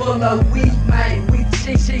papers full of weed, man. We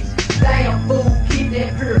cheap. Damn fool, keep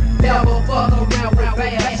that pure. Never fuck around with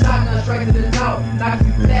bad. Shotgun straight to the nose. Knock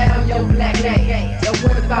you flat on your black leg. The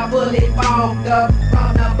words about bullet bombed up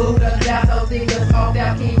from the Buddha glass. Those niggas smoked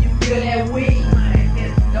out. Can you feel that weed?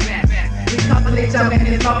 We constantly jumping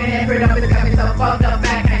and smoking and pretty up. It's got me so fucked up.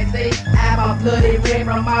 I can't see. I'm a bloody red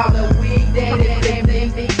from all the weed. That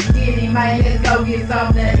get him, man. Let's go get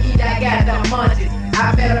something to eat. I got the munchies.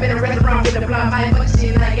 I better been a restaurant with the blunt, man, but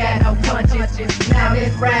shit, I got no punches. Now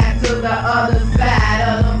let's ride to the other side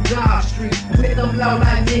of them Dog Street. With them low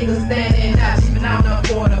life niggas standing out, even on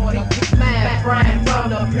the border. Mad brain from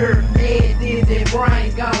the pure head, dizzy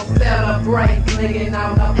brain, gon' celebrate. Clicking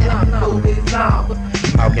on the blunt, food is on.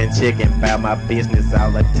 Smoking chicken, about my business all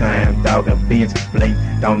the time. Dog a bitch, blink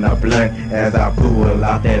on the blunt as I pull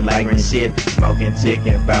off that lingering shit. Smoking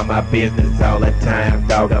chicken, about my business all the time.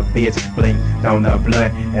 Dog a bitch, blink on the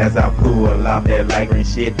blunt as I pull off that lingering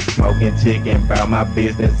shit. Smoking chicken, about my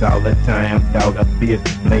business all the time. Dog a bitch,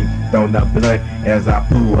 blink on the blunt as I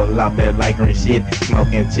pull off that lingering shit.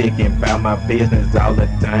 Smoking chicken, about my business all the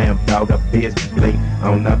time. Dog a bitch, blink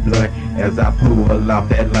on the blunt as I pull off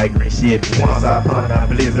that lingering shit. Once upon a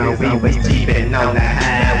blizzard, we was jeeping on the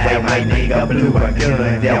highway. My nigga blew a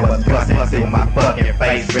gun that was busting through my fucking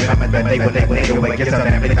face. Remember the day when that nigga would get some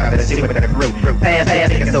that flick out the shit with the crew. Pass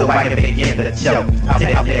nigga so I can begin to choke. Off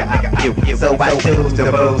that nigga I so I choose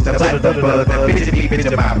to boost the buzz, the bitch be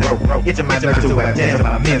bitch my bro. It's my nerve to attend to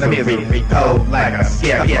my misery. Cold like a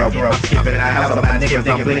scarecrow. I'm skipping the house of my niggas,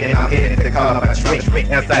 I'm bleeding, I'm hitting to call up a trick.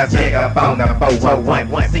 As I check up on the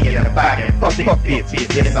 411, see in the pocket, fuck bitch,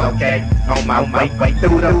 it's okay. On my way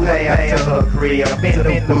through the day to her crib, been to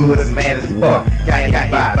the woods, mad as fuck.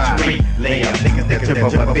 Got by a tree, laying niggas that trip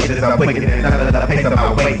over bitches, I'm wicked in another pace of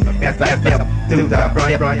my waist. As I step through the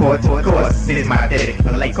front porch, of course, this is my daddy.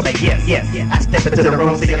 Yes, I step into the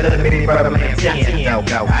room, see a little bitty brother playing 10.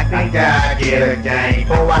 No, I think I get a game.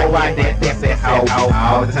 Boy, I did this at home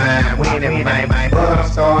all the time. Winning my but I'm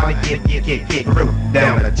starting to get through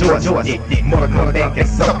down to Georgia. More back and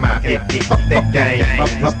suck my dick. Fuck that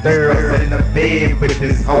game. Upstairs in the bed with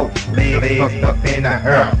this whole leg fucked up in the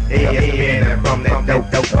earth. Spinning from that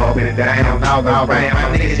dope up and down all around.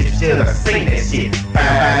 My niggas, you should have seen that shit.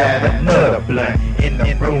 Fired another blunt in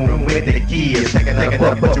the room with the kids. Taking a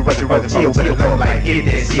puff, but you chill with the low like hit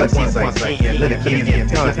that shit once again. Little kids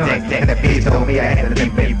get contact, and the bitch told me I had to be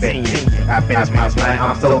 15. I finished my line,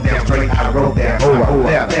 I'm so damn straight, I wrote that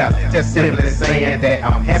there. Just simply saying that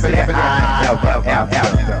I'm happy that I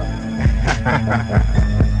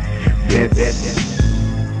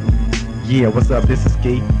Yeah, what's up? This is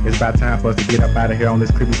Ski. It's about time for us to get up out of here on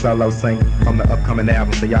this Creepin So Low single from the upcoming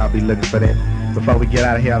album, so y'all be looking for that. Before we get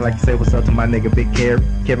out of here, I'd like to say what's up to my nigga Big Carey,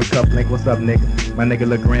 Kevin Coupling, what's up nigga? My nigga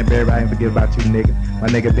Lil Granberry, I ain't forget about you nigga. My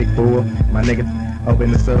nigga Big Bull, my nigga over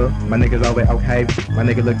in the sub, my niggas over at Oak Haven, my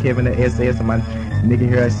nigga Lil Kevin at SS, and my nigga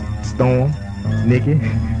here at Storm, Nicky.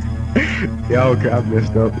 Y'all crap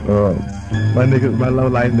messed up. My niggas, my low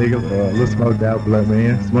life niggas, Lil Smoked Out Blood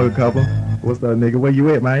Man, Smoke a couple. What's up nigga? Where you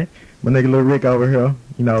at, man? My nigga Lil Rick over here.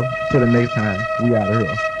 You know, till the next time. We out of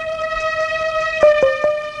here.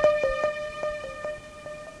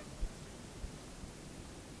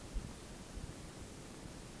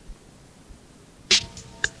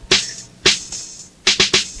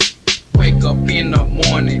 Wake up in the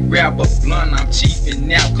morning, grab a blunt, I'm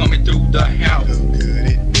chiefing out, coming through the house. Look good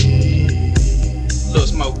at me. Little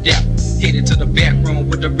smoked out, headed to the bathroom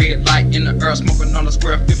with the red light in the earth, smoking on the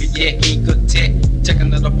square 50, yeah, ain't good tech.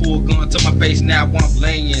 Taking another full gun to my face, now I'm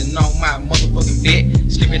laying on my motherfucking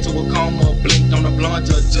bed. Slip into a coma, blinked on the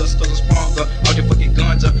blunder, just cause I'm stronger. All the fucking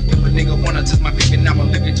ganja, if a nigga wanna touch my pick, now I'ma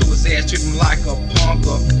lift into his ass, treat him like a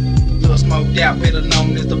punker. Little smoked out, better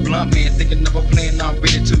known as the blunt man, thinking of a plan, I'm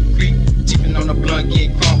ready to creep. Cheaping on the blunt,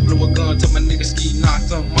 get crunk, blew a gun to my nigga ski,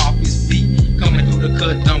 knocked him off his feet. Coming through the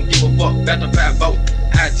cut, don't give a fuck, about to 5-0.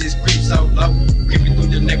 I just creep so low, creeping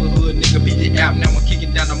through the neighborhood, nigga beat it out, now I'm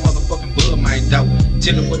kicking down the motherfucking bud, man, dope.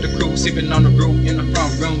 Chillin' with the crew, sippin' on the brew in the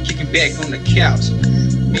front room, kicking back on the couch.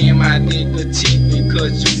 Me and my nigga cheapin',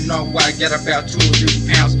 cause you know I got about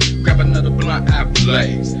 200 pounds. Grab another blunt, I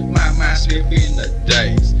blaze, my mind slip in the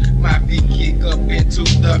days. My feet kick up into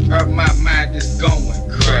the earth, my mind is going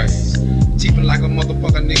crazy. Cheapin' like a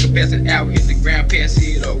motherfucker, nigga passing out, hit the ground, pass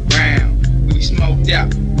it around. We smoked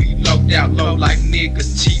out, we locked out, low life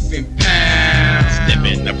niggas cheapin' pounds. Step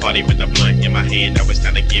in the party with a blunt in my hand, now it's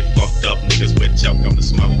time to get fucked up. Niggas with choke on the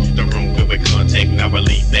smoke, the room good with contact, now I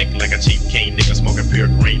lean back like a cheap king. Nigga smoking pure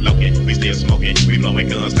green Logan, we still smoking, we blowing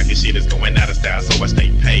guns like this shit is going out of style, so I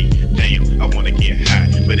stay paid. Damn, I wanna get high,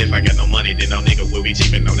 but if I got no money, then no nigga will be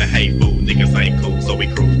cheapin' on the hay food. Niggas ain't cool, so we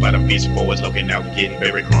cruise by the beach forwards, looking out, getting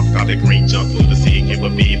very crunk. All that green junk food to see, give a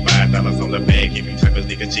big $5 on the bag. If you type of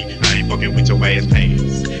nigga cheap, I ain't fucking with your ass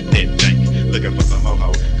pants. That jank, looking for some more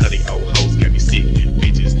hoes, cause these old hoes got me sick.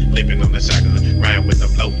 Bitches living on the shotgun, riding with the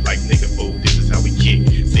flow like nigga fool. This is how we kick.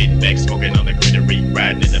 Sitting back, smoking on the greenery,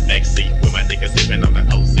 riding in the back seat with my niggas sipping on the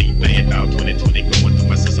OC. Bad dog 2020 going through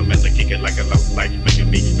my system as I kick it like a low light, making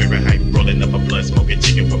me. Very hype, rolling up a blunt, smoking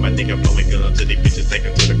chicken for my nigga, blowing gun to the bitches, take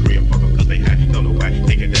them to the crib, fuck them cause they high. Don't know why,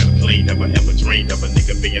 thinking that I'm clean, never ever dreamed of a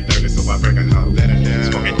nigga being 30, so I bring a hoe.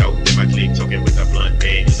 Smoking dope, then my clique, talking with a blunt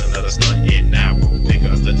bag, it's another stunt, and now I won't pick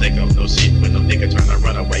up to take off no shit when no nigga tryna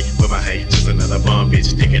run away with my hate. Just another bum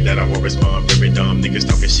bitch, thinking that I won't respond. Very dumb niggas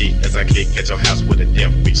talking shit as I click at your house with a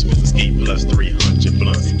death wish. Mr. Ski plus 300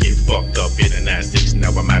 blunts, get fucked up in a 9-6,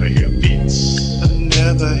 now I'm out of here, bitch. I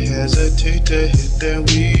never hesitate to hit that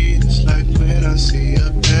weed. It's like when I see a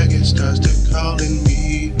bag, it starts to calling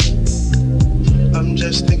me. I'm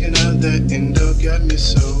just thinking of that endo, got me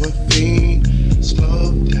so a fiend.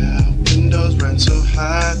 Smoked out, windows run so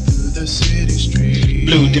high through the city street.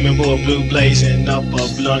 Blue demon boy, blue blazing up a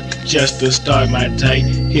blunt just to start my day.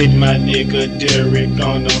 Hit my nigga Derek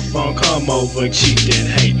on the phone, come over, cheat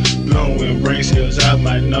that hate. Blowing brain cells out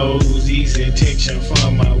my nose, easy tension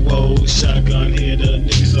from my woes. Shotgun hit a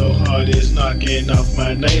nigga so hard it's knocking off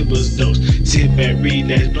my neighbor's dose. Sit back,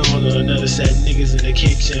 relax, blowing on another set. Niggas in the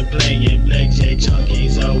kitchen playing blackjack.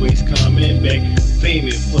 Chunky's always coming back,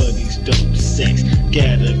 fiending for these dope sex.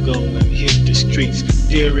 Gotta go and hit the streets.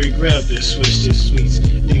 Derek grabbed the switch to sweets.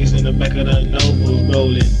 Niggas in the back of the Nova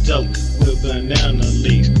rolling dope with banana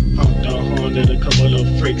leaves. Humped on horn and a couple of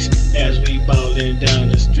freaks as we ballin' down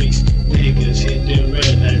the streets. Niggas hit the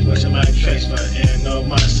red lights, watching my tracks for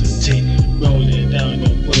animosity. Rolling down the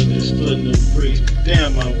bullets, footing the breeze.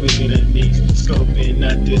 Damn, I'm weak in the knees. Scoping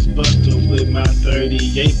out this buster with my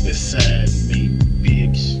 38 beside me,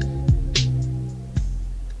 bitch.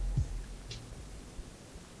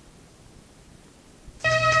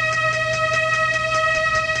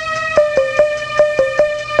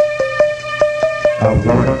 A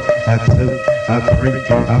one, a two, a three,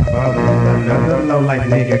 a four. Another low life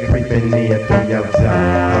nigga creeping in through your door.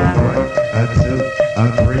 A one, a two, a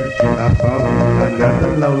three, a four.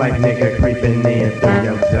 Another low life nigga creeping in through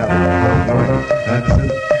your door. A one, a two,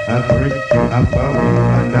 a three, a four.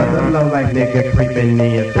 Another low life nigga creeping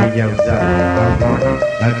in through your door. A one,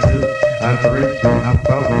 a two, a three, a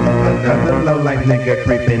four. Another low life nigga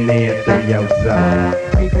creeping in through your door.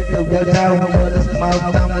 Creeping through your door with a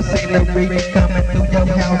smoke, I'ma see the reach coming through your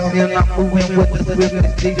house. And I'm moving with the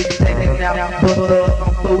swiftness, DJ taking out bullets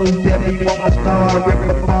on fools that be wanna start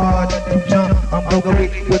ripping apart. To jump, I'm go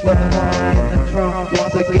quick with the horn in the trunk.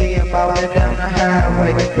 Once again, falling down the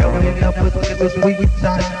highway, rolling up with a sweet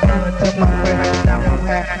shot. Coming to my way, now I'm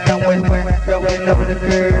high, no way where. Rolling up the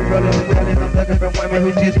curb, rolling, I'm looking for women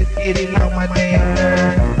who just getting on my damn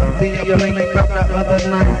nerve. I'm seeing your link from the other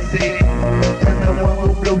night, see. And the one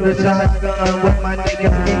who blew the shotgun with my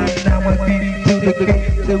niggas in. Now I'm beating to the kick,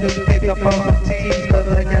 to pick up on some teams. Cause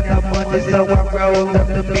I got no money, so I roll up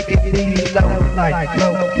the BKD. Low life,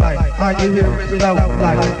 low life. All you hear is low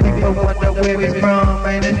life. People wonder where it's from,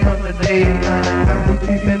 man, it's from the day. I'm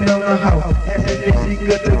creeping on the hoe, asking if she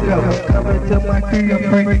good to go. Coming to my crib,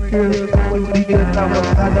 bring girls, we need to know.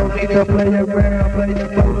 I don't need to play around, play the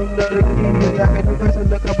phone of the kids. I can do this and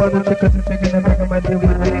look up on the chickens and chicken and back of my deal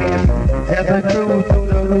with them. As I cruise through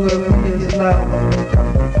the hood, real slow.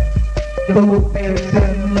 The hood been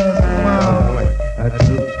telling us small. A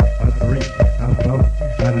two, a three, a four.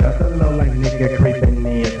 Another low life nigga creeping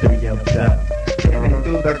in through your door. Stepping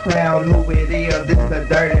through the crowd, who it is, this the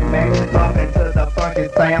dirty man. Bumping to the funky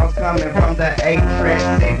sounds coming from the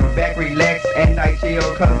 8-track. Sit back, relax, and I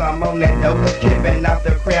chill, cause I'm on that dope. Tripping out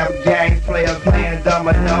the crowd, gangs, players playing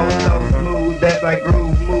dominoes. So smooth as I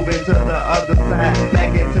groove, moving to the other side.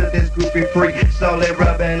 Back into this groupie freak, slowly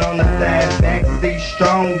rubbing on the side. Backseat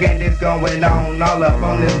strong, and it's going on. All up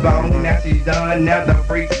on this bone, now she's done, now the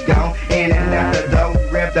freak's gone. In and out the door,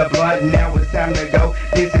 grab the blunt, now it's time to go.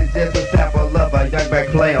 This is just a sample of a young back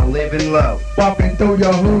player living low. Walking through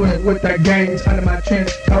your hood with the gangs under my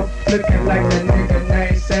trench coat, looking like the nigga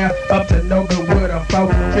named Sam. Up to no good with a 4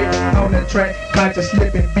 tricks on the track, conscious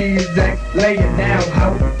slipping B-Zack, laying down,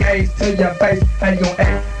 hoe, gaze to your face, how you gon'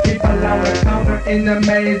 act? People on the corner in the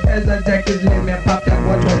maze as a jack is limit, pop that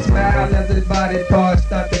watch one smile as his body parts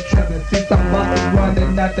start to tremble. See some muscles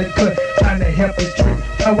running out the clip, trying to help his trick.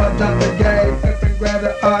 So I drop the game, flip and grab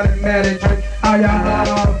the automatic trick. All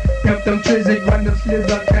y'all pimp them tricks, they run them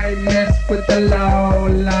slips, I can't mess with the low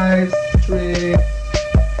life tricks.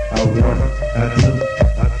 A one, a two,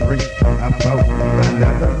 a three, a four.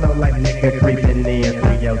 Another low life nigga creeping in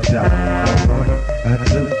through your door. A one, a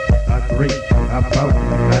two, a three, a four.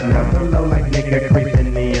 Another low life nigga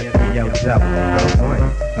creeping in through your door. A one,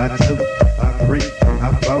 a two, a three, a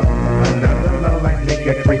four. Another low life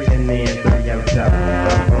nigga creeping in through your door. A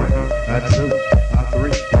one, a two, a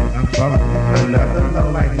three, a four. Another low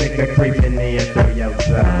life nigga creeping in through your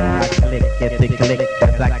door. I click it, flick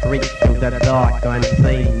as I creep through the dark,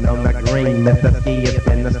 unseen on the green. Mr. Ski is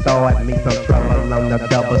in the start, me some trouble on the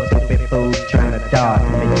double, stupid fools trying to dodge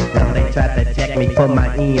me. Now they try to check me for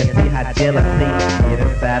my end, see how jealousy get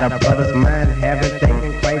inside a brother's mind, having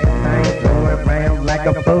thinking crazy things, going around like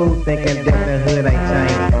a fool, thinking that the hood ain't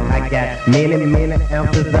changed. I got many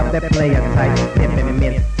ounces of that player type, pimpin'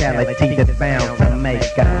 mentality that's bound to make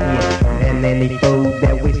a hit. And any fool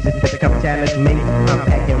that wishes to come challenge me, I'm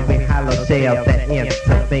packing with hollow shells that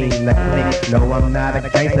intervene the click. No, I'm not a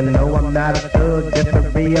gangster, no, I'm not a thug, just a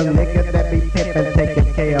real nigga that be pimpin',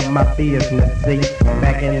 taking care of my business. See,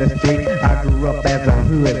 back in the street, I grew up as a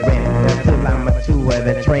hood rat until I matured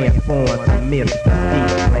and transformed to Mr.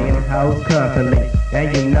 Ski, playing hoes constantly.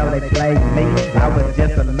 And you know they played me. I was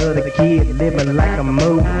just a little kid living like a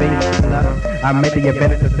movie. I made the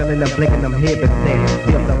advantage of selling them, blinking them heavy sets.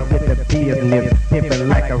 Filled up with the business, pimping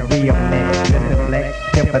like a real man. Mr. Black,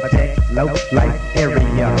 pimp attack, low life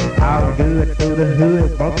area. All good through the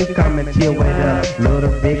hood, won't you come and chill with us?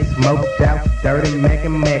 Little big smoked out, dirty Mac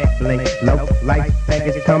and Mac blink. Low life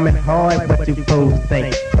package coming hard, what you fools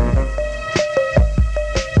think?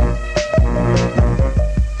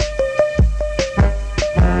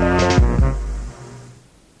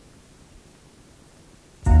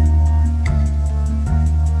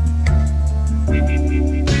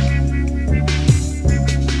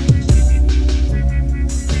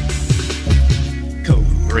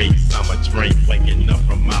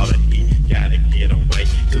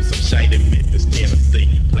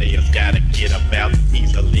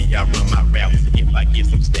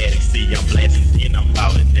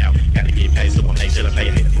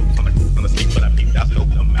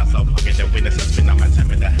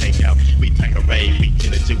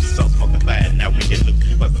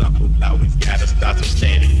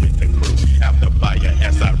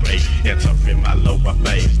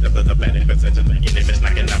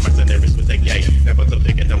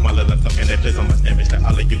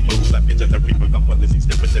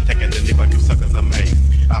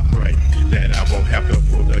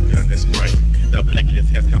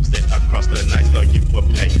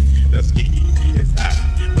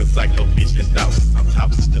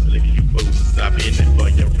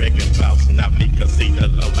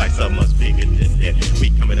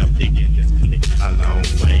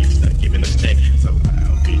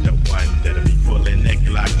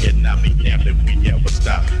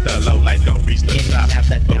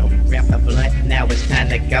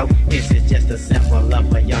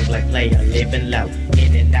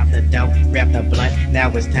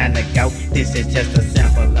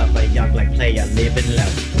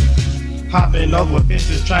 Hopping over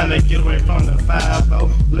fences, trying to get away from the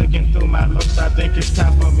 5-0. Looking through my looks, I think it's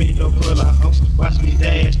time for me to pull a host. Watch me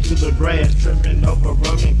dash through the grass, tripping over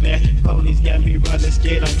broken glass. Police got me running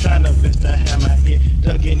scared, I'm trying to best to have my head.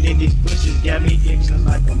 Ducking in these bushes, got me itching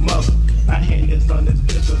like a mother. My hand is on this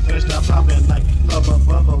pistol, first start popping like bubba.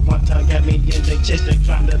 One time got me in the chest and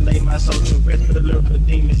trying to lay my soul to rest. But the lyrical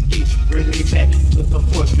demons keep bring me back to the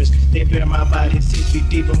fortress. They bear my body 6 feet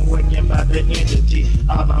deep, I'm working by the entity.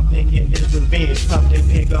 All I'm thinking is revenge, pop that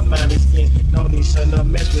pig up out his skin. No need to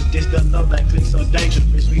mess with this, the low life click so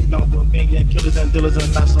dangerous. We know for being killers and dealers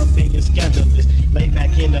are not so being scandalous. Lay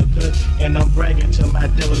back in the cut and I'm bragging to my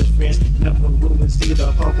devilish friends. Never will see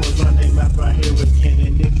the hope was run their mouth right here again.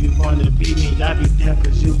 And if you wanna beat me, I'll be down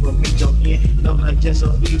cause you will meet your end. Low like just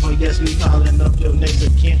so evil, yes we calling up your next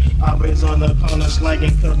of kin. Always on the corner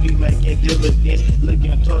slanging cause we making dividends.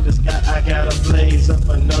 Looking toward the sky, I got a blaze up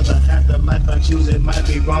another half the life I choose. It might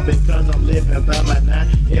be wrong because I'm living by my 9.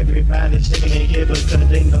 Everybody shaking their head because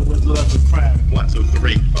they know it's love for crime. 1, 2,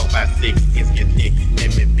 3, 4, 5, 6, it's get thick,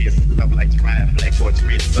 and Memphis, love like crime, black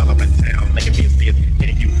portraits, Sullivan Town, making business.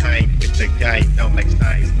 Can you hang with the game? Don't make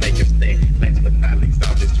signs, make it stack. Last but not least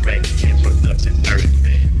on this track, introduction, nerd.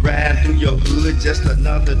 Ride through your hood, just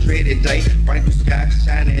another dreaded day. Bright blue sky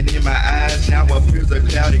shining in my eyes, now appears a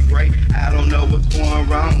cloudy gray. I don't know what's going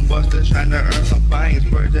wrong, Buster trying to earn some fines.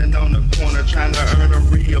 Virgin on the corner trying to earn a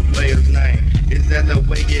real player's name. Is that the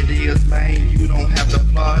way it is, man? You don't have the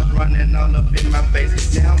flaws running all up in my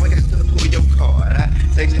face. Now I got to pull your card. I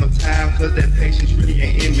take no time, cause that patience really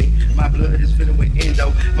ain't in me. My blood is filling with endo,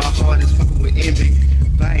 my heart is fucking with envy.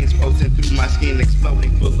 Veins pulsing through my skin,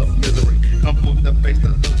 exploding full of misery. Come forth the face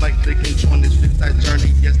of the light, clicking, join this flip-side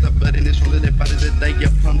journey. Yes, the blood in this shoulder, that body today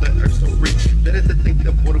upon the earth so rich. Better to think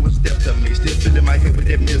the water will step to me, still filling my head with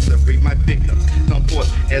that misery. My victims come forth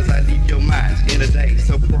as I leave your minds in a day.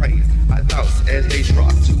 So praise my thoughts as they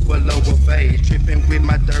drop to a lower phase. Tripping with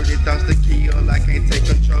my dirty thoughts to kill, I can't take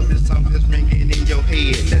control. This song is ringing in your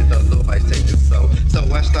head, let the Lowlifes take your soul. So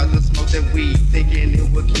I started to smoke that weed, thinking it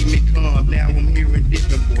would keep me calm. Now I'm hearing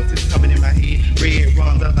different voices coming in my head. Red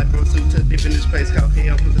runs out like pursuit to live in this place called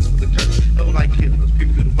hell. Cause this was a curse. No like killers,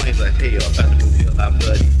 people through the flames like hell. About to feel our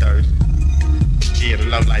bloody thirst. Yeah, the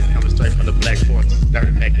low life coming straight from the Black Fortress.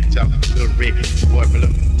 Dirty Mac and Jump, Little Ricky, Boy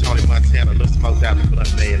Blue, Tony Montana, Little Smoked Out, the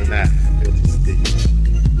Blunt Man, and I. Feel too sticky.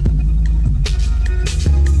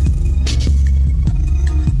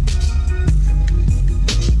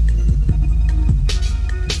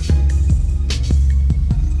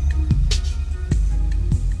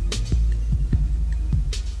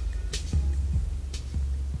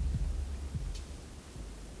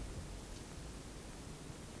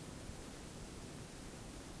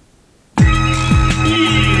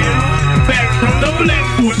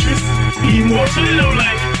 Immortal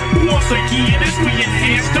Lowlife. Once again, as we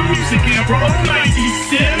enhance the music era of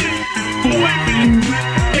 97. Boy Blue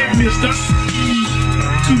and Mr. Ski.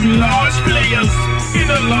 Two large players in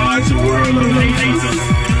a large world of haters.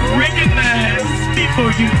 Recognize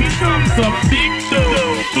before you become a big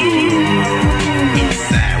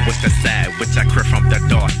Inside, what's the side which I crept from the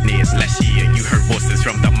darkness? Last year you heard voices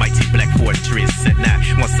from the mighty Black Fortress, and now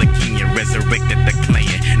once again resurrected the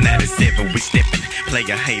clan. 97 we stepping.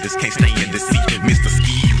 Player haters can't stay in the seat. Mr.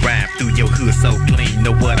 Ski ride through your hood so clean.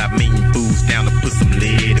 Know what I mean? Booze down to put some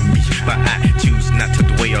lead in me. But I choose not to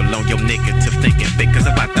dwell on your negative thinking. Because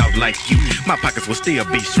if I thought like you, my pockets will still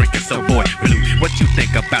be shrinking. So boy Blue, what you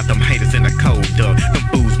think about them haters in the cold? Them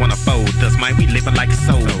booze wanna fold us. Man, we living like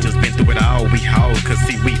soldiers. Been through it all, we hold. Cause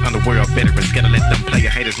see, we underworld veterans. Gotta let them player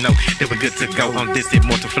haters know that we're good to go on this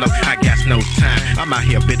immortal flow. I got no time. I'm out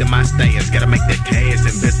here bidding my stance. Gotta make that cash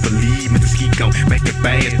and best believe Mr. Ski gon' make it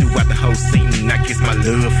fast throughout the whole scene. I kiss my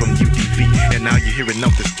love from UDV, and all you hearing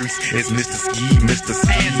off the streets is Mr. Ski, Mr.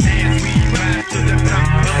 Ski. As we ride to the top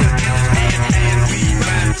of the hill, as we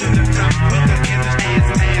ride to the top of the hill,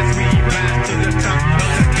 as we ride to the top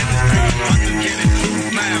of the hill. Once again, it's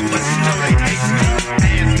cool now, but you know they hate me.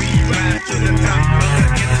 As we ride to the top of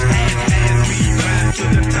the hill, as we ride to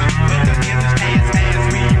the top of the hill, as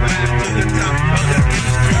we ride to the top of the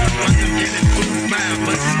hill. Once again, it's cool now,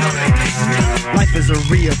 but you know they hate me. Life is a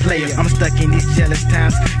real player, I'm stuck in these jealous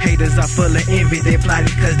times. Haters are full of envy, they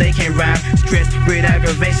plotting cause they can't rhyme. Stress, with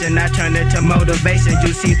aggravation, I turn it to motivation.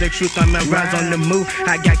 You see the truth, I'm a rise on the move,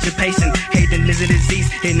 I got you patient. Hating is a disease,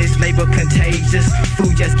 and this label contagious.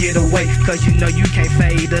 Fool, just get away, cause you know you can't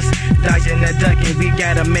fade us. Dodging and ducking, we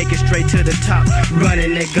gotta make it straight to the top.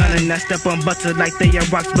 Running and gunning, I step on butter like they are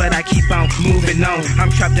rocks, but I keep on moving on. I'm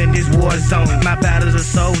trapped in this war zone, my battles are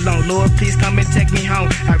so long. Lord, please come and take me home.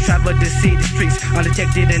 I've traveled to see the streets,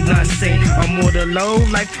 undetected and unseen. Immortal low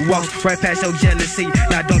life walks right past your jealousy.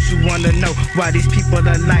 Now don't you wanna know why these people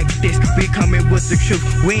are like this? We coming with the truth,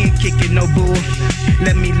 we ain't kicking no bull.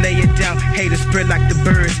 Let me lay it down, haters spread like the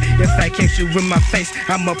birds. If I catch you in my face,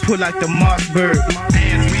 I'ma pull like the Mars bird.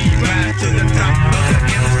 As we ride to the top of the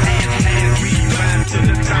hill, as we ride to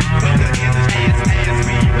the top of the hill, as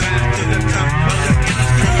we ride to the top of the hill.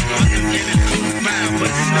 Once again it's cool smile,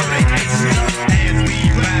 but you know they hate me. As we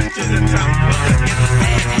ride to the top of the hill,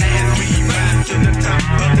 as we ride to the top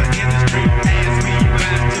of the industry, as we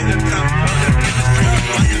ride to the top of the industry.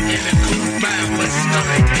 Once again it's cool smile, but you know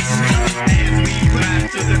they hate me. As we ride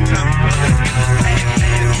to the top of the hill,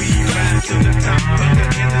 as we ride to the top of the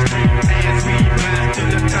industry, as we ride to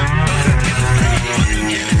the top of the industry. Once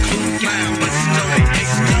again it's cool smile, but you know they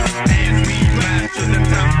hate me. As we ride to the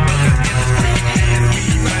top of the industry, as we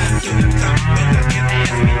ride to the top of the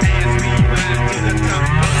industry, as we ride to the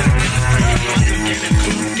top of the industry. Once again it's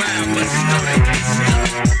cool smile, but you know they hate me.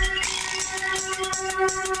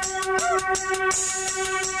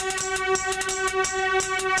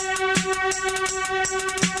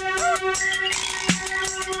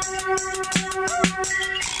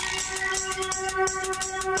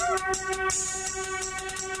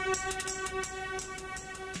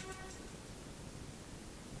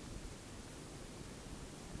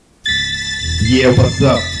 Yeah, what's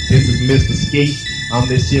up? This is Mr. Ski. On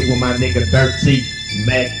this shit with my nigga Dirty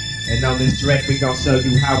Mac. And on this track, we gon' show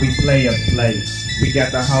you how we players play. We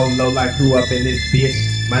got the whole low life crew up in this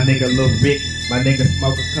bitch. My nigga Lil Rick, my nigga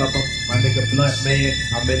Smoke a Couple, my nigga Blunt Man.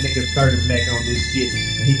 I'm that nigga 30 Mac on this shit.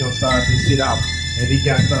 And he gon' start this shit off. And he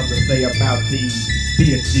got something to say about these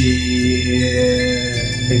bitches.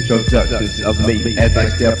 Introductions of me as I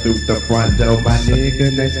step through the front door. My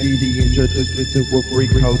nigga, let's see the introduction to a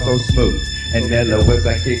freak hoe so smooth. And Nella was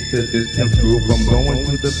I kick to this pimp groove. I'm going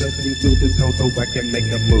to the blessing to this hoe so I can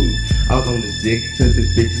make a move. I was on this dick to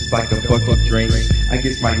this bitch, it's like a fucking dream. I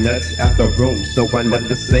get my nuts out the room, so I left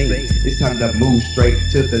the scene. It's time to move straight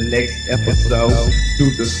to the next episode.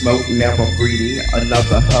 Through the smoke, now I'm breathing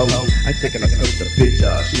another hoe. I taking a scope the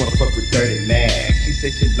picture, she wanna fuck with Dirty Mac. She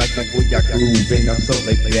said she like the way I groove, and I'm so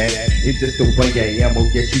like that. It's just the way I am,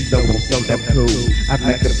 oh yeah, she know I'm so damn cool. I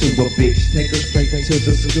make her to a bitch, take her straight to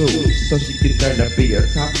the school, so she can learn to be a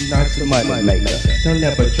top-notch money maker. Don't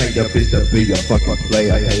ever train your bitch to be a fucking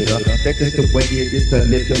player hater. That's just the way it is to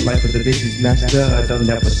live your life as a business master. Don't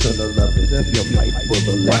ever show the love is if your life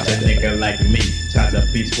full of Watch a nigga like me, try to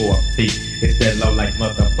beat for a fee. It's that low like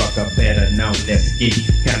motherfucker, better known as ski.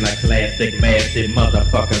 Kinda classic, massive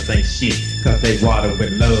motherfuckers ain't shit, cause they water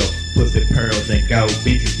with love. Pussy pearls and gold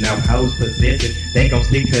bitches, now hoes possess it. They gon'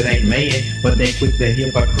 stick to they man, but they quick to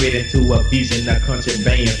hypocrite into a vision of country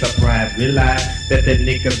band. Surprise, realize that the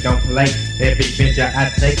niggas gon' play every venture I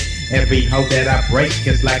take. Every hoe that I break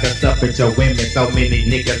is like a suffrage of women. So many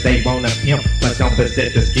niggas they wanna pimp, but don't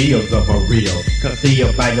possess the skills of a real.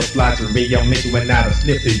 Concealed by your flattery, your mission when I don't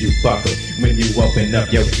slip to you fucker. When you open up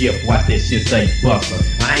your gift, watch that shit say buster.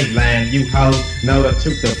 I ain't lying, you hoes know the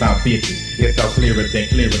truth about bitches. It's so clearer than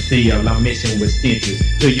clearer still, I'm missing with stitches.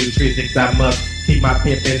 To you tricks I must keep my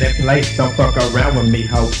pimp in that place. Don't fuck around with me,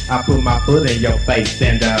 ho. I put my foot in your face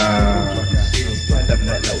and I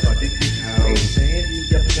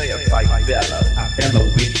fellow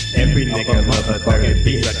with every nigga motherfucking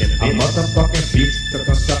bitch. A motherfucking bitch took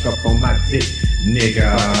a suck up on my dick.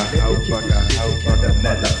 Nigga, how fucker,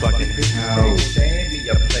 motherfucking hoe.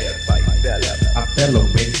 I fellow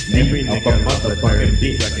with every nigga motherfucking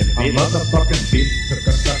bitch. A motherfucking bitch took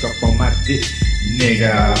a suck up on my dick.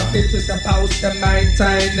 Nigga. Bitches supposed to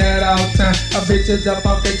maintain at all time. A bitch is a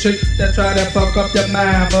fucking trick that try to fuck up your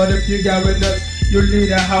mind. But if you got rid of you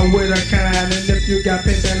lead a hoe with a kind. And if you got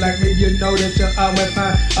pimpin' like me, you know that you're always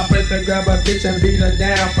fine. I press to grab a bitch and beat her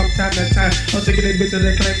down from time to time. I'm sick of these bitches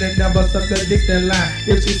that claim they never suck the dick that line.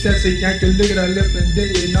 If she says she yank you, look at her lips and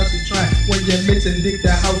then you know she trying. When you mix and dick,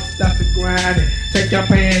 the hoe starts to grind it. Take your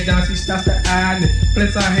pants down, she starts to iron it.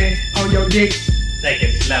 Place her hand on your dick. Take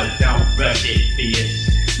it slow, don't rush it,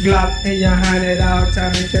 bitch. Glock in your hand at all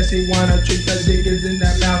time in case she wanna treat the diggers in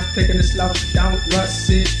the mouth. Taking it slow, don't rush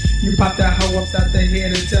it. You pop that hoe upside the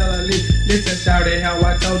head and tell her, listen, shawty, how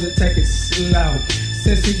I told her, take it slow.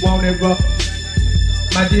 Since she want it rough,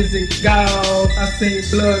 my dizzy goes. I seen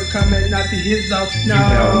blood coming out the his off. No. You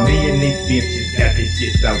know, me and these bitches got this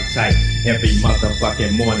shit so tight. Every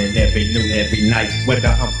motherfucking morning, every noon, every night. Whether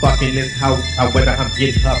I'm fucking this hoe or whether I'm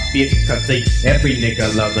getting her bitch. Cause see, every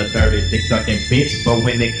nigga loves a dirty dick sucking bitch. But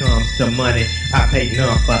when it comes to money, I pay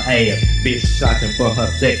none for ass. Bitch shopping for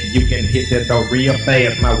her sex, you can hit that door real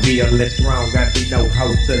fast. My wheel is strong, I see no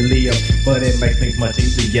hoe to live. But it makes things much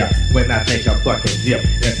easier when I take a fucking dip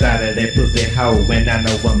inside of that pussy hoe. When I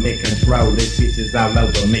know I'm in control, this bitch is all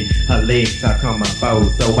over me. Her legs tuck on my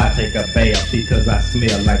foes, so I take a bath because I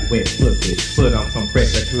smell like wet pussy. Put on some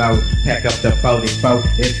fresher clothes, pack up the 44.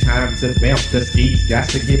 It's time to bounce, the skis got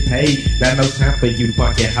to get paid. Got no time for you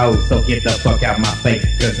fucking hoes, so get the fuck out my face.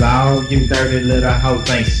 Cause all you dirty little hoes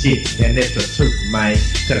ain't shit, and it's the truth, man.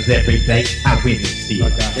 Cause every day I witness it.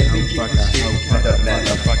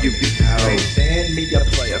 Send me a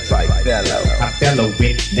player type fellow. I fellow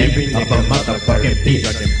with every nigga motherfucking bitch.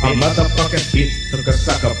 A motherfucking bitch took a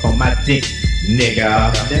suck up on my dick.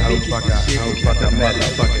 Nigga, send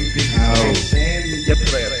me a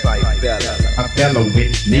player type fellow. I fellow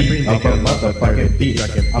with me of a motherfucking bitch.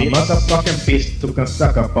 A motherfucking bitch took a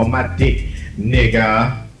suck up on my dick.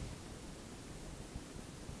 Nigga.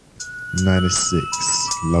 96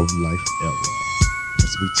 Low Life Era.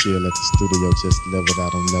 As we chill at the studio, just leveled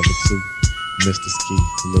out on level 2. Mr. Ski,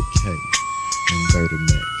 Lil K, and Dirty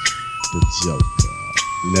Mac, the Joker.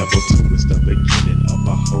 Level 2 is the beginning of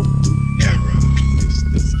a whole new era.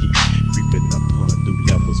 Mr. Ski, creeping upon new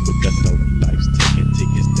levels with the Lowlifes, taking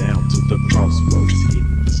tickets down to the crossroads,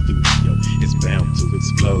 hitting the studio. It's bound to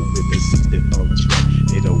explode with the 64 track.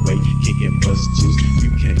 808, kicking bus juice.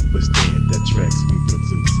 You can't withstand the tracks we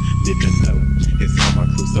produce. Livin Low is how my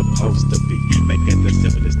crew's supposed to be. Making the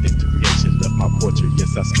simplest thing to creation of my portrait.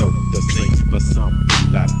 Yes, I scope the scene. But some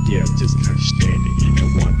people out there just can't stand it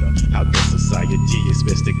and wonder how the society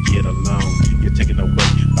expects to get along. You're taken away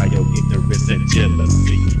by your ignorance and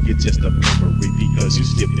jealousy. You're just a memory because you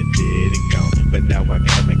slipped and dead and gone. But now I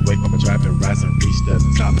gotta make way for my drive and rise and reach the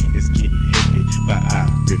top. It's getting heavy, but I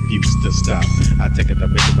refuse to stop. I take a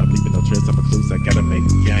dimension, I'm leaving no trace, I'm a clues. I gotta make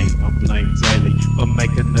game. I'm blamed daily for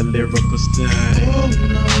making a lyrical stain. Oh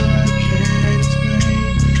no, I can't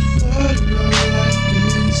explain. Oh no.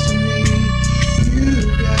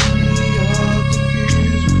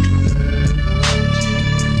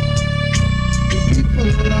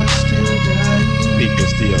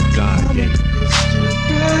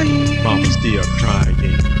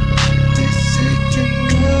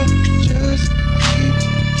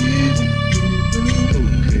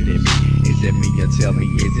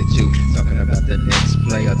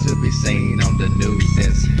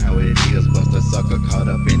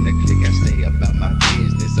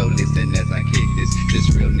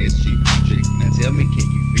 tell me, can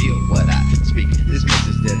you feel what I speak? This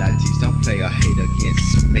message that I teach, don't play or hate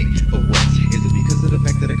against me. For what? Is it because of the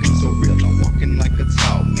fact that I come so real? I'm walking like a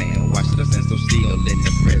tall man. Why should I stand so still in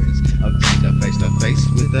the presence of danger, face to face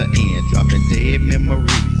with the end? Dropping dead memories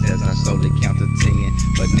as I slowly count to 10.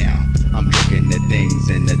 But now I'm looking at things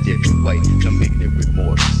in a different way. Them ignorant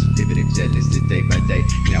mortals, living in jealousy day by day.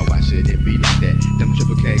 Now why should it be like that? Them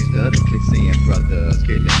triple K's, the other clicks in brothers,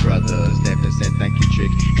 killing brothers. Laughing said thank you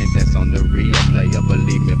trick, and that's on the real player.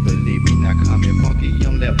 Believe me, not coming monkey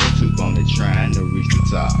on level 2, only trying to reach the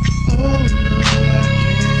top. Oh no, I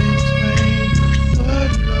can't explain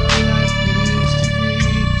what Lowlife means to me.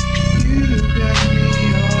 You got me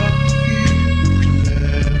all confused.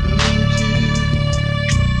 Level 2.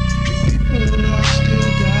 People are still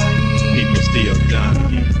dying. People still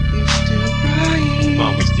dying. It's still crying.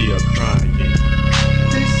 Mama still crying.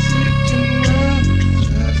 This sick world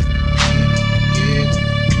just keeps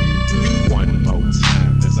getting One more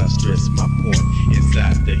time as I stress my point.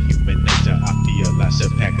 Inside the human nature, I feel I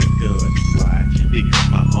should pack a gun. Why? Because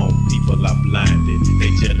my own people are blinded.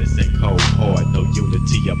 They jealous and cold hard, no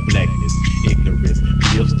unity of blackness. Ignorance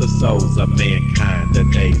kills the souls of mankind. The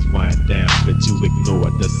days wind down, but you ignore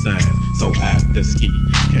the signs. So I, the ski,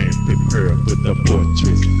 came prepared with the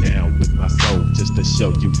fortress. Down with my soul just to show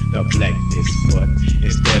you the blackness. But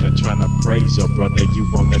instead of trying to praise your brother, you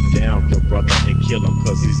wanna down your brother and kill him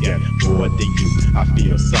cause he's got more than you. I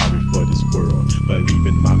feel sorry for this world,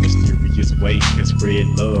 believing my mysterious way can spread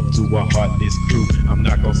love to a heartless crew. I'm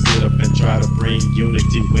not gonna sit up and try to bring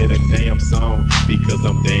unity with a damn song, because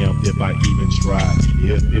I'm damned if I even tried.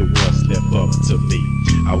 If it was left up to me,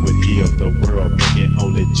 I would heal the world, bringing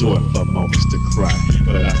only joy for moments to cry.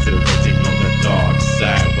 But I still waiting on the dark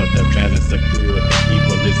side, but the balance of good and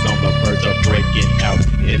evil is on the verge of breaking out.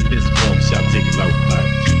 In this world shouting low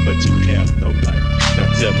life, but you have no life. Now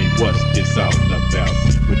tell me, what's this all about?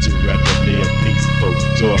 Would you rather live peaceful,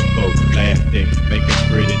 joyful, laughing, making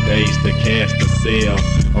pretty days to cast a sail,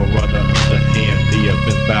 or rather underhand live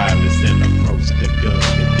in violence and approach the gun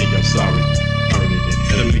and then you're sorry, burning in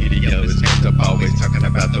hell? The media is messed up, always talking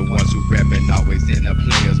about the ones who rapping, always in the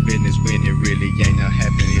players' business when it really ain't not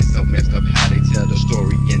happening. It's so messed up how they tell the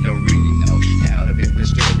story and don't really know how the different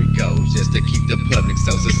story goes, just to keep the public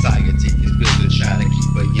so society is built to try to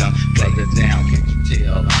keep a young brother down. Can't you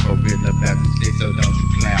tell I'm for real about this thing, so don't you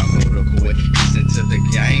clown. Go to court, listen to the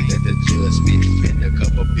game that the judge spit. Spend a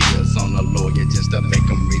couple bills on a lawyer just to make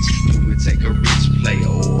them rich. You would take a rich player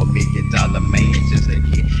or $1 million man just to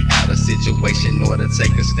get out of situation or to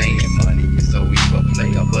take a stand. Money is so evil,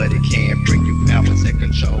 player, but it can bring you power. Take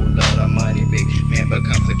control of the money, big man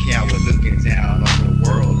becomes a coward, looking down on the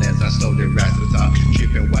world as I slowly rise to the top.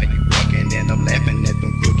 Tripping while you walking and I'm laughing at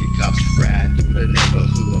them crooked cops. Riding through the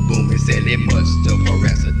neighborhood, booming, selling much stuff for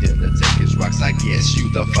accident to take his rocks. I guess you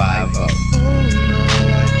the 5-0. Oh no,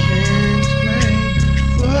 I can't explain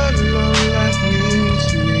what Lowlife means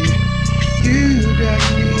to me. You got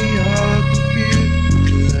me all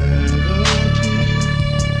confused. Level 2.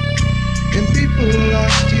 And people are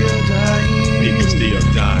still dying. People still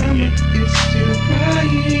dying. It's still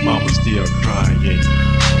crying. Mama still crying.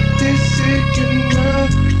 This sick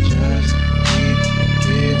world just keeps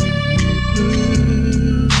giving me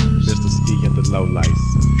blues. Mr. Ski and the Lowlights,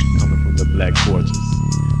 coming from the Black Fortress,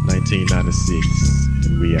 1996,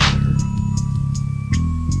 and we out here.